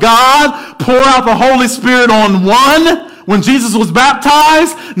saw God pour out the Holy Spirit on one when Jesus was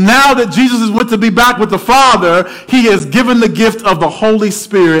baptized, now that Jesus went to be back with the Father, he has given the gift of the Holy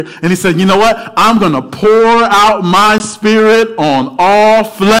Spirit. And he said, you know what? I'm going to pour out my Spirit on all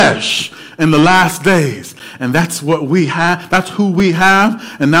flesh in the last days. And that's what we have. That's who we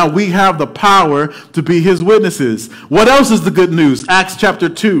have. And now we have the power to be his witnesses. What else is the good news? Acts chapter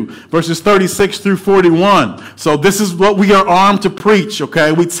 2, verses 36 through 41. So this is what we are armed to preach,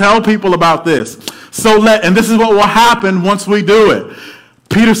 okay? We tell people about this. And this is what will happen once we do it.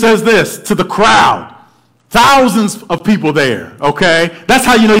 Peter says this to the crowd. Thousands of people there, okay? That's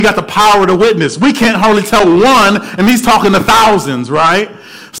how you know you got the power to witness. We can't hardly tell one, and he's talking to thousands, right?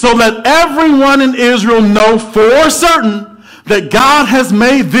 So let everyone in Israel know for certain that God has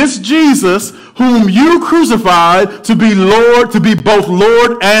made this Jesus, whom you crucified, to be Lord, to be both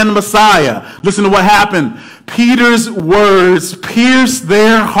Lord and Messiah. Listen to what happened. Peter's words pierced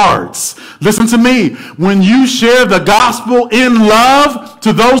their hearts. Listen to me. When you share the gospel in love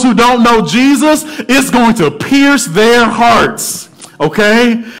to those who don't know Jesus, it's going to pierce their hearts.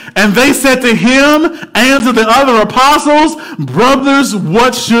 Okay? And they said to him and to the other apostles, brothers,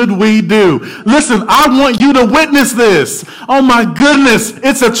 what should we do? Listen, I want you to witness this. Oh my goodness,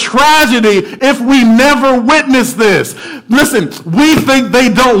 it's a tragedy if we never witness this. Listen, we think they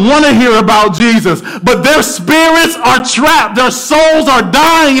don't want to hear about Jesus, but their spirits are trapped. Their souls are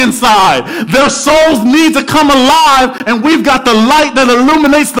dying inside. Their souls need to come alive, and we've got the light that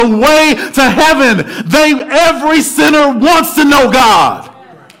illuminates the way to heaven. Every sinner wants to know God.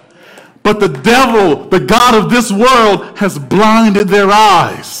 But the devil, the God of this world, has blinded their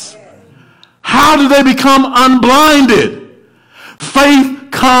eyes. How do they become unblinded?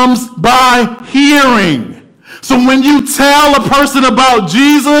 Faith comes by hearing. So when you tell a person about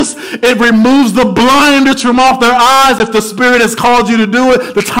Jesus, it removes the blinders from off their eyes. If the Spirit has called you to do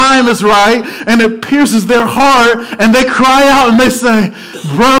it, the time is right, and it pierces their heart, and they cry out and they say,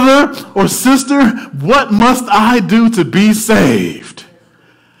 brother or sister, what must I do to be saved?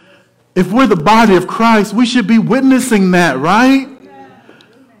 If we're the body of Christ, we should be witnessing that, right?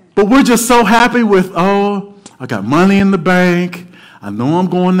 But we're just so happy with, oh, I got money in the bank. I know I'm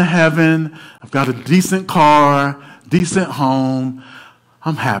going to heaven. I've got a decent car, decent home.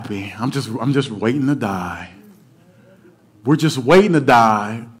 I'm happy. I'm just waiting to die. We're just waiting to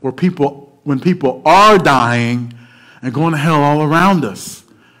die when people are dying and going to hell all around us.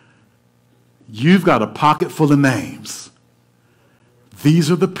 You've got a pocket full of names.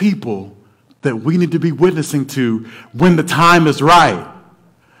 These are the people that we need to be witnessing to when the time is right.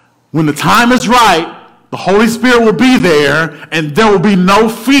 When the time is right, the Holy Spirit will be there, and there will be no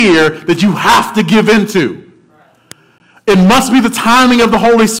fear that you have to give into. It must be the timing of the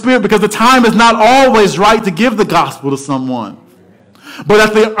Holy Spirit, because the time is not always right to give the gospel to someone. But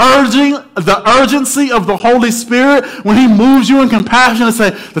at the urgency of the Holy Spirit, when he moves you in compassion and say,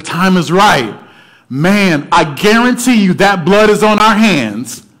 the time is right, man, I guarantee you that blood is on our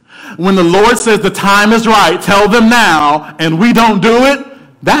hands. When the Lord says the time is right, tell them now, and we don't do it,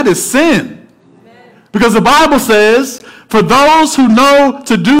 that is sin. Because the Bible says, for those who know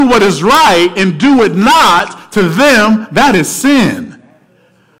to do what is right and do it not, to them that is sin.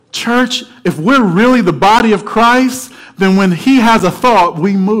 Church, if we're really the body of Christ, then when he has a thought,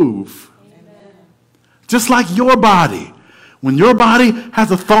 we move. Just like your body. When your body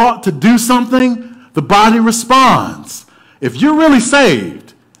has a thought to do something, the body responds. If you're really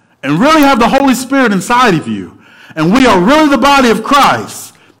saved and really have the Holy Spirit inside of you, and we are really the body of Christ,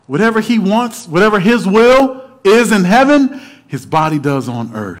 whatever he wants, whatever his will is in heaven, his body does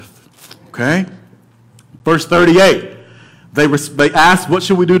on earth. Okay? Verse 38, they asked, what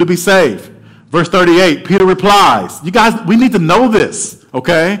should we do to be saved? Verse 38, Peter replies, you guys, we need to know this,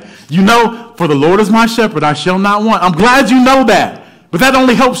 okay? You know, for the Lord is my shepherd, I shall not want. I'm glad you know that, but that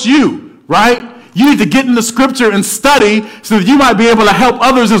only helps you, right? You need to get in the scripture and study so that you might be able to help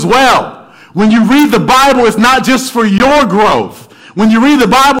others as well. When you read the Bible, it's not just for your growth. When you read the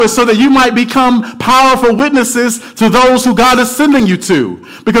Bible, it's so that you might become powerful witnesses to those who God is sending you to.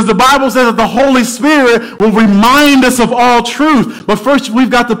 Because the Bible says that the Holy Spirit will remind us of all truth. But first, we've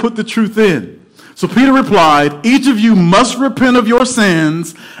got to put the truth in. So Peter replied, each of you must repent of your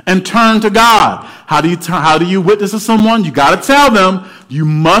sins and turn to God. How do you witness to someone? You got to tell them, you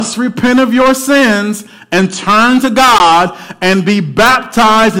must repent of your sins and turn to God and be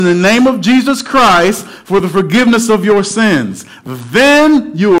baptized in the name of Jesus Christ for the forgiveness of your sins.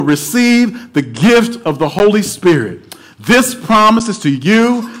 Then you will receive the gift of the Holy Spirit. This promise is to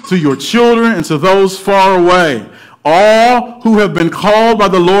you, to your children, and to those far away, all who have been called by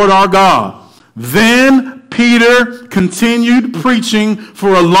the Lord our God. Then Peter continued preaching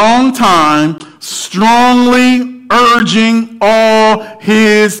for a long time, strongly urging all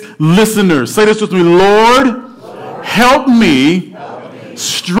his listeners. Say this with me, Lord, help me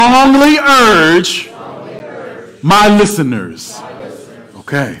strongly urge my listeners.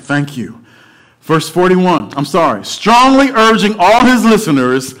 Okay, thank you. Verse 41, strongly urging all his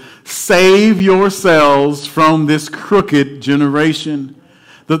listeners, save yourselves from this crooked generation.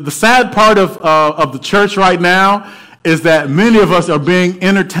 The sad part of the church right now is that many of us are being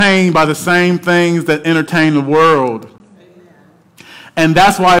entertained by the same things that entertain the world. And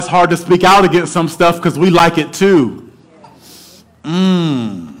that's why it's hard to speak out against some stuff, because we like it too.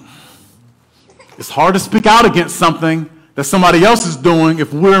 It's hard to speak out against something that somebody else is doing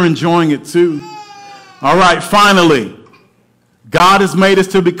if we're enjoying it too. All right, finally, God has made us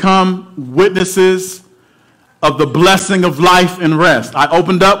to become witnesses of the blessing of life and rest. I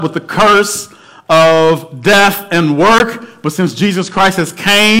opened up with the curse of death and work, but since Jesus Christ has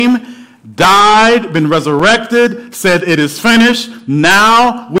came, died, been resurrected, said it is finished,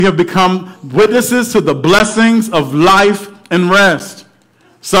 now we have become witnesses to the blessings of life and rest.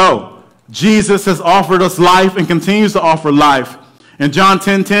 So, Jesus has offered us life and continues to offer life. In John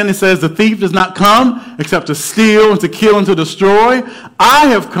 10:10, it says, the thief does not come except to steal and to kill and to destroy. I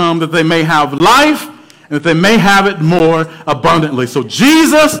have come that they may have life and that they may have it more abundantly. So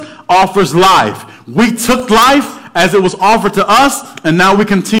Jesus offers life. We took life as it was offered to us, and now we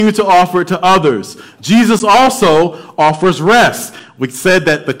continue to offer it to others. Jesus also offers rest. We said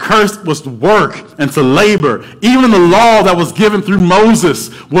that the curse was to work and to labor. Even the law that was given through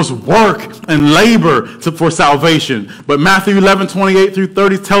Moses was work and labor for salvation. But Matthew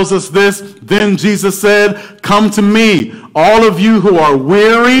 11:28-30 tells us this. Then Jesus said, come to me, all of you who are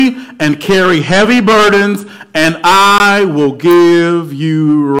weary and carry heavy burdens, and I will give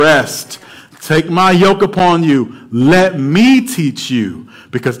you rest. Take my yoke upon you. Let me teach you,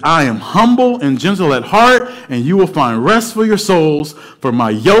 because I am humble and gentle at heart, and you will find rest for your souls. For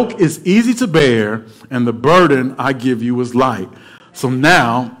my yoke is easy to bear, and the burden I give you is light. So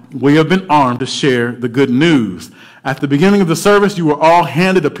now we have been armed to share the good news. At the beginning of the service, you were all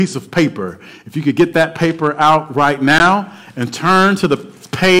handed a piece of paper. If you could get that paper out right now and turn to the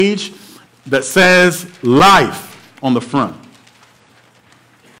page that says life on the front.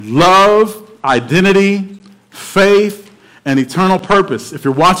 Love, identity, faith, and eternal purpose. If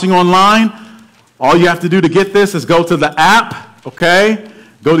you're watching online, all you have to do to get this is go to the app, okay?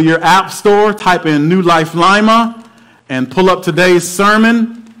 Go to your app store, type in New Life Lima, and pull up today's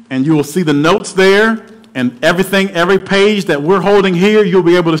sermon, and you will see the notes there, and every page that we're holding here, you'll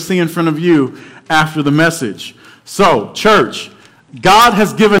be able to see in front of you after the message. So, church, God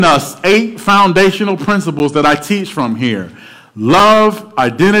has given us 8 foundational principles that I teach from here. Love,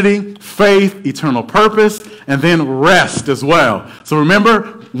 identity, faith, eternal purpose, and then rest as well. So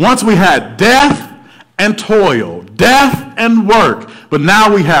remember, once we had death and toil, death and work, but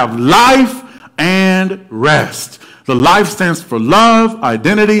now we have life and rest. The life stands for love,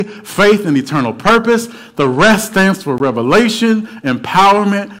 identity, faith, and eternal purpose. The rest stands for revelation,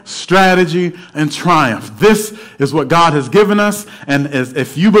 empowerment, strategy, and triumph. This is what God has given us. And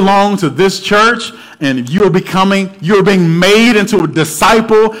if you belong to this church and you're being made into a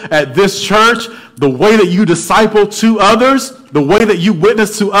disciple at this church, the way that you disciple to others, the way that you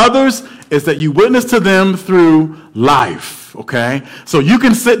witness to others is that you witness to them through life. Okay, so you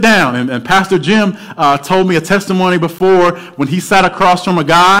can sit down, and Pastor Jim told me a testimony before when he sat across from a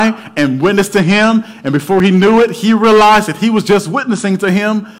guy and witnessed to him, and before he knew it, he realized that he was just witnessing to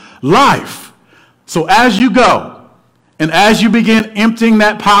him life. So as you go, and as you begin emptying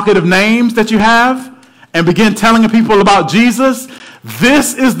that pocket of names that you have, and begin telling people about Jesus,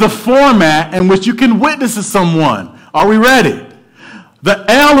 this is the format in which you can witness to someone. Are we ready? The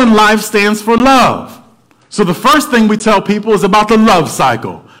L in life stands for love. So the first thing we tell people is about the love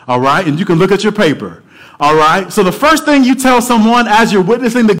cycle, all right? And you can look at your paper, all right? So the first thing you tell someone as you're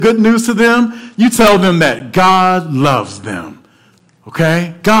witnessing the good news to them, you tell them that God loves them,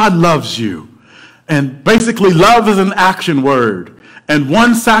 okay? God loves you. And basically, love is an action word. And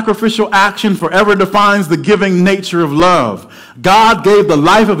one sacrificial action forever defines the giving nature of love. God gave the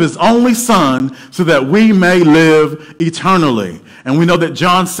life of his only son so that we may live eternally. And we know that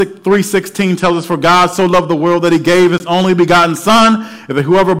John 3:16 tells us, for God so loved the world that he gave his only begotten son, that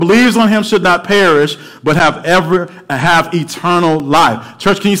whoever believes on him should not perish, but have eternal life.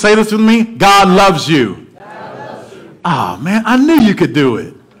 Church, can you say this with me? God loves you. God loves you. Oh, man, I knew you could do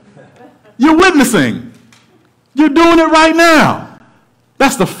it. You're witnessing. You're doing it right now.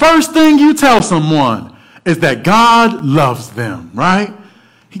 That's the first thing you tell someone, is that God loves them, right?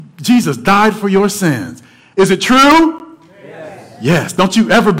 Jesus died for your sins. Is it true? Yes, don't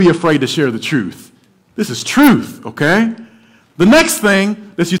you ever be afraid to share the truth. This is truth, okay? The next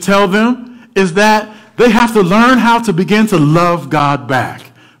thing that you tell them is that they have to learn how to begin to love God back,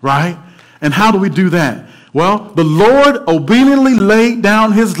 right? And how do we do that? Well, the Lord obediently laid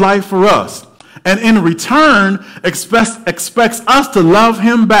down his life for us, and in return expects us to love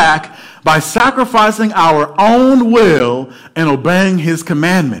him back by sacrificing our own will and obeying his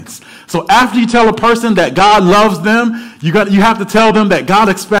commandments. So after you tell a person that God loves them, you have to tell them that God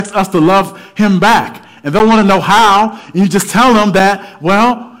expects us to love him back. And they'll want to know how, and you just tell them that,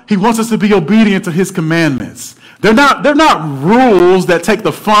 well, he wants us to be obedient to his commandments. They're not rules that take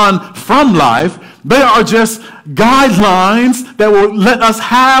the fun from life. They are just guidelines that will let us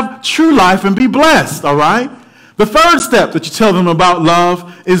have true life and be blessed, all right? The third step that you tell them about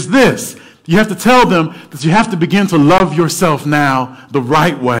love is this. You have to tell them that you have to begin to love yourself now the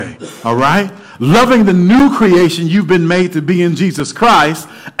right way, all right? Loving the new creation you've been made to be in Jesus Christ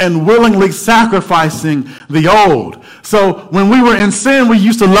and willingly sacrificing the old. So when we were in sin, we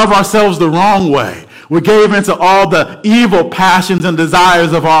used to love ourselves the wrong way. We gave into all the evil passions and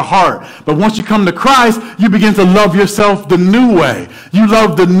desires of our heart. But once you come to Christ, you begin to love yourself the new way. You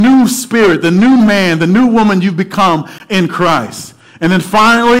love the new spirit, the new man, the new woman you've become in Christ. And then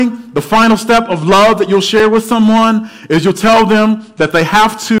finally, the final step of love that you'll share with someone is you'll tell them that they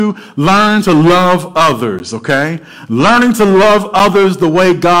have to learn to love others, okay? Learning to love others the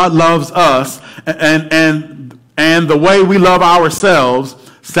way God loves us and the way we love ourselves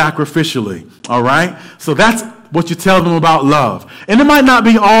sacrificially, all right? So that's what you tell them about love. And it might not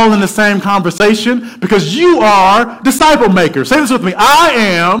be all in the same conversation because you are disciple makers. Say this with me. I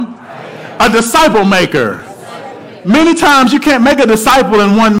am a disciple maker. Many times you can't make a disciple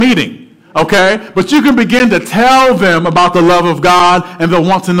in one meeting, okay? But you can begin to tell them about the love of God and they'll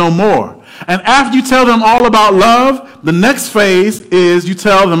want to know more. And after you tell them all about love, the next phase is you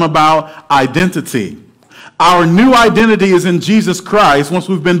tell them about identity. Our new identity is in Jesus Christ once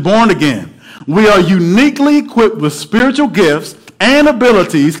we've been born again. We are uniquely equipped with spiritual gifts and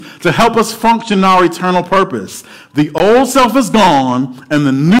abilities to help us function in our eternal purpose. The old self is gone and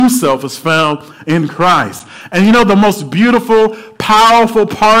the new self is found in Christ. And you know the most beautiful, powerful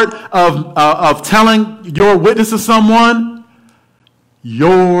part of telling your witness to someone?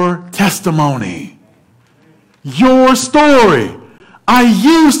 Your testimony. Your story. I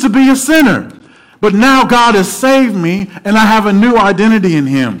used to be a sinner, but now God has saved me and I have a new identity in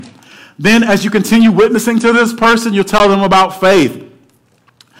him. Then as you continue witnessing to this person, you'll tell them about faith.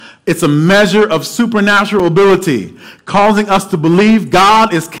 It's a measure of supernatural ability, causing us to believe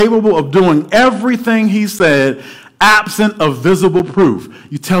God is capable of doing everything he said, absent of visible proof.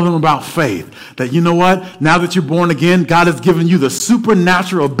 You tell them about faith, that you know what? Now that you're born again, God has given you the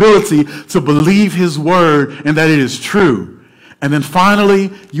supernatural ability to believe his word and that it is true. And then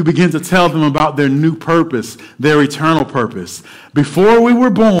finally, you begin to tell them about their new purpose, their eternal purpose. Before we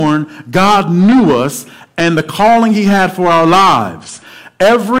were born, God knew us and the calling he had for our lives.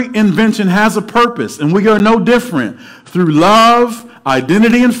 Every invention has a purpose, and we are no different. Through love,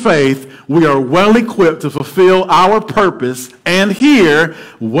 identity, and faith, we are well equipped to fulfill our purpose and hear,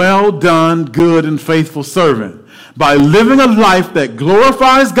 well done, good and faithful servant, by living a life that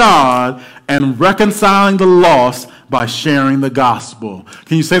glorifies God and reconciling the lost by sharing the gospel.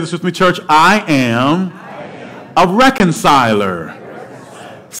 Can you say this with me, church? I am a reconciler.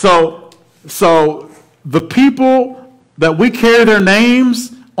 So the people that we carry their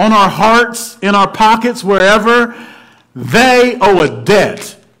names on our hearts, in our pockets, wherever, they owe a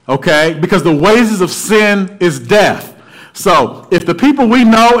debt, okay? Because the wages of sin is death. So if the people we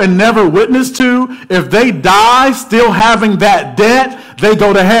know and never witness to, if they die still having that debt, they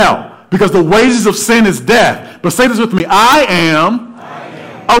go to hell. Because the wages of sin is death. But say this with me. I am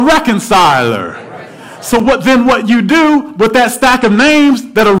a reconciler. So what you do with that stack of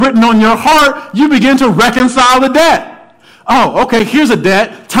names that are written on your heart, you begin to reconcile the debt. Oh, okay, here's a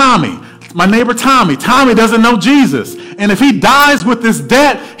debt. Tommy, my neighbor Tommy. Tommy doesn't know Jesus. And And if he dies with this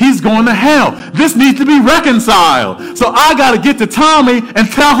debt, he's going to hell. This needs to be reconciled. So I got to get to Tommy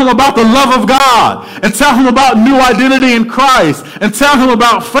and tell him about the love of God, and tell him about new identity in Christ, and tell him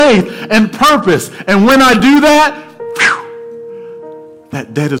about faith and purpose. And when I do that,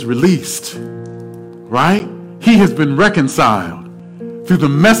 that debt is released, right? He has been reconciled through the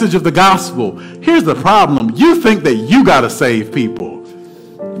message of the gospel. Here's the problem. You think that you got to save people.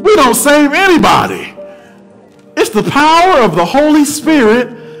 We don't save anybody. It's the power of the Holy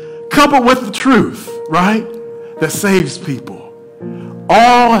Spirit coupled with the truth, right, that saves people.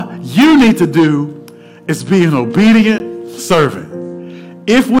 All you need to do is be an obedient servant.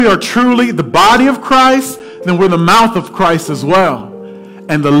 If we are truly the body of Christ, then we're the mouth of Christ as well.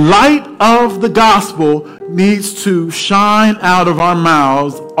 And the light of the gospel needs to shine out of our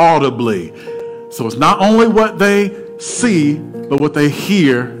mouths audibly. So it's not only what they see, but what they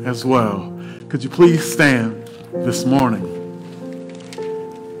hear as well. Could you please stand this morning?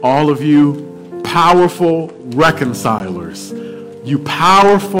 All of you powerful reconcilers, you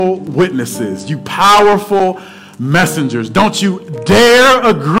powerful witnesses, you powerful messengers. Don't you dare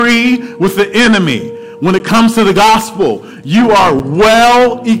agree with the enemy. When it comes to the gospel, you are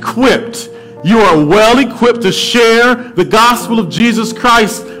well equipped. You are well equipped to share the gospel of Jesus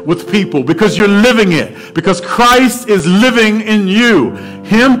Christ with people because you're living it, because Christ is living in you.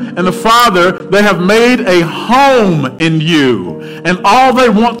 Him and the Father, they have made a home in you. And all they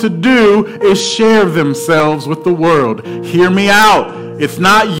want to do is share themselves with the world. Hear me out. It's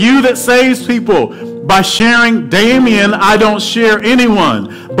not you that saves people. By sharing Damien, I don't share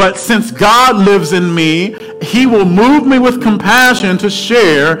anyone. But since God lives in me, he will move me with compassion to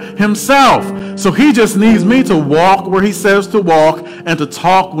share himself. So he just needs me to walk where he says to walk and to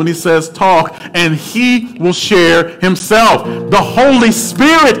talk when he says talk, and he will share himself. The Holy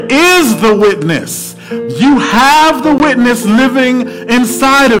Spirit is the witness. You have the witness living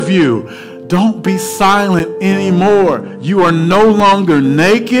inside of you. Don't be silent anymore. You are no longer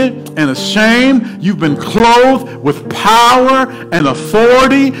naked and ashamed. You've been clothed with power and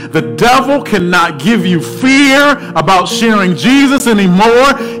authority. The devil cannot give you fear about sharing Jesus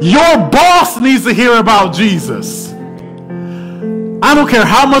anymore. Your boss needs to hear about Jesus. I don't care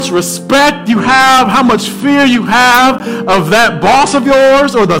how much respect you have, how much fear you have of that boss of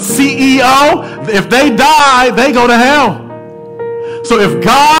yours or the CEO. If they die, they go to hell. So if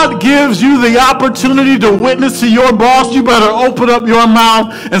God gives you the opportunity to witness to your boss, you better open up your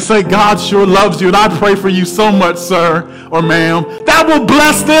mouth and say, God sure loves you, and I pray for you so much, sir or ma'am. That will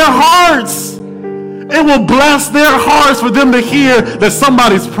bless their hearts. It will bless their hearts for them to hear that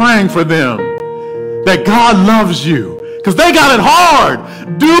somebody's praying for them, that God loves you, because they got it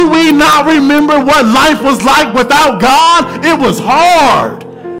hard. Do we not remember what life was like without God? It was hard.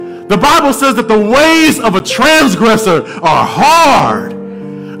 The Bible says that the ways of a transgressor are hard.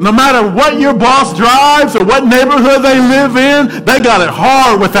 No matter what your boss drives or what neighborhood they live in, they got it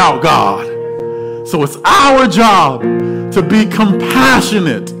hard without God. So it's our job to be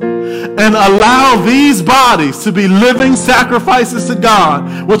compassionate and allow these bodies to be living sacrifices to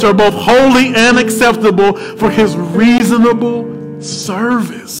God, which are both holy and acceptable for his reasonable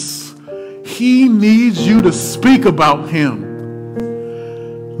service. He needs you to speak about him.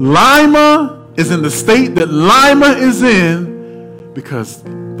 Lima is in the state that Lima is in because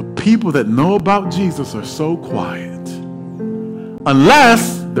the people that know about Jesus are so quiet.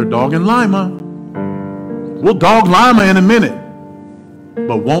 Unless they're dogging Lima. We'll dog Lima in a minute,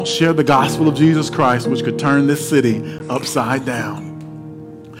 but won't share the gospel of Jesus Christ, which could turn this city upside down.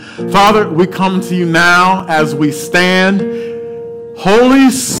 Father, we come to you now as we stand.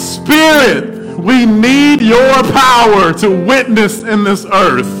 Holy Spirit, we need your power to witness in this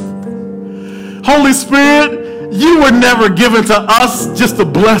earth. Holy Spirit, you were never given to us just to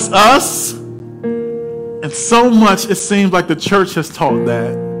bless us. And so much it seems like the church has taught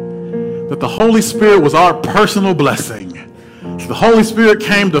that the Holy Spirit was our personal blessing. The Holy Spirit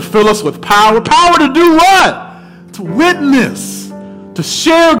came to fill us with power. Power to do what? To witness, to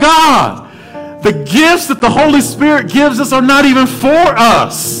share God. The gifts that the Holy Spirit gives us are not even for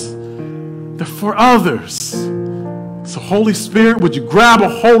us. They're for others. So Holy Spirit, would you grab a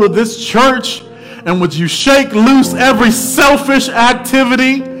hold of this church and would you shake loose every selfish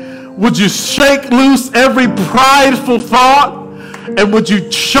activity? Would you shake loose every prideful thought? And would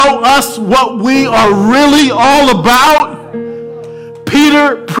you show us what we are really all about?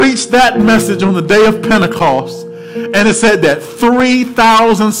 Peter preached that message on the day of Pentecost, and it said that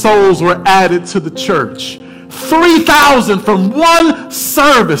 3,000 souls were added to the church. 3,000 from one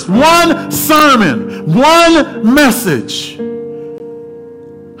service, one sermon, one message.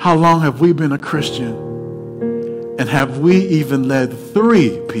 How long have we been a Christian And have we even led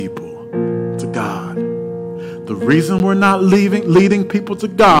 3 people to God? The reason we're not leading people to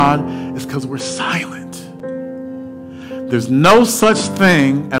God is because we're silent. There's no such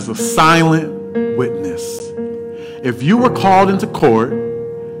thing as a silent witness. If you were called into court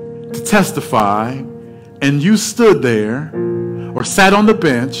to testify and you stood there or sat on the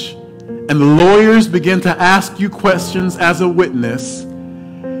bench and the lawyers began to ask you questions as a witness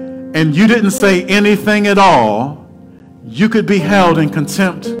and you didn't say anything at all, you could be held in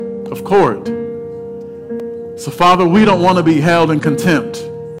contempt of court. So, Father, we don't want to be held in contempt.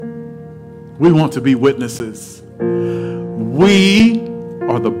 We want to be witnesses. We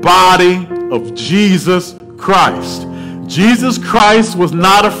are the body of Jesus Christ. Jesus Christ was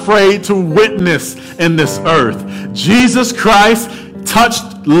not afraid to witness in this earth. Jesus Christ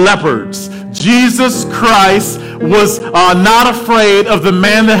touched lepers. Jesus Christ was not afraid of the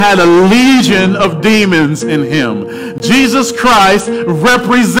man that had a legion of demons in him. Jesus Christ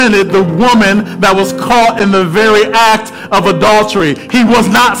represented the woman that was caught in the very act of adultery. He was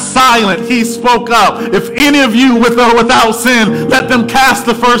not silent. He spoke up. If any of you with or without sin, let them cast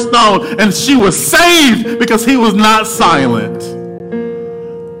the first stone. And she was saved because he was not silent.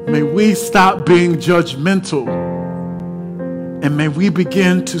 May we stop being judgmental. And may we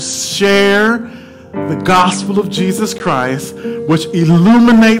begin to share the gospel of Jesus Christ, which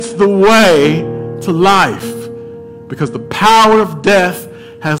illuminates the way to life. Because the power of death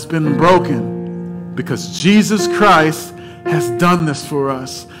has been broken. Because Jesus Christ has done this for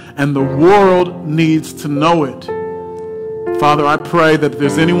us. And the world needs to know it. Father, I pray that if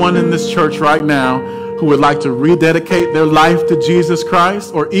there's anyone in this church right now who would like to rededicate their life to Jesus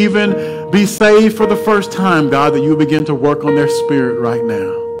Christ or even be saved for the first time, God, that you begin to work on their spirit right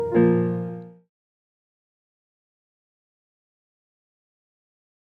now.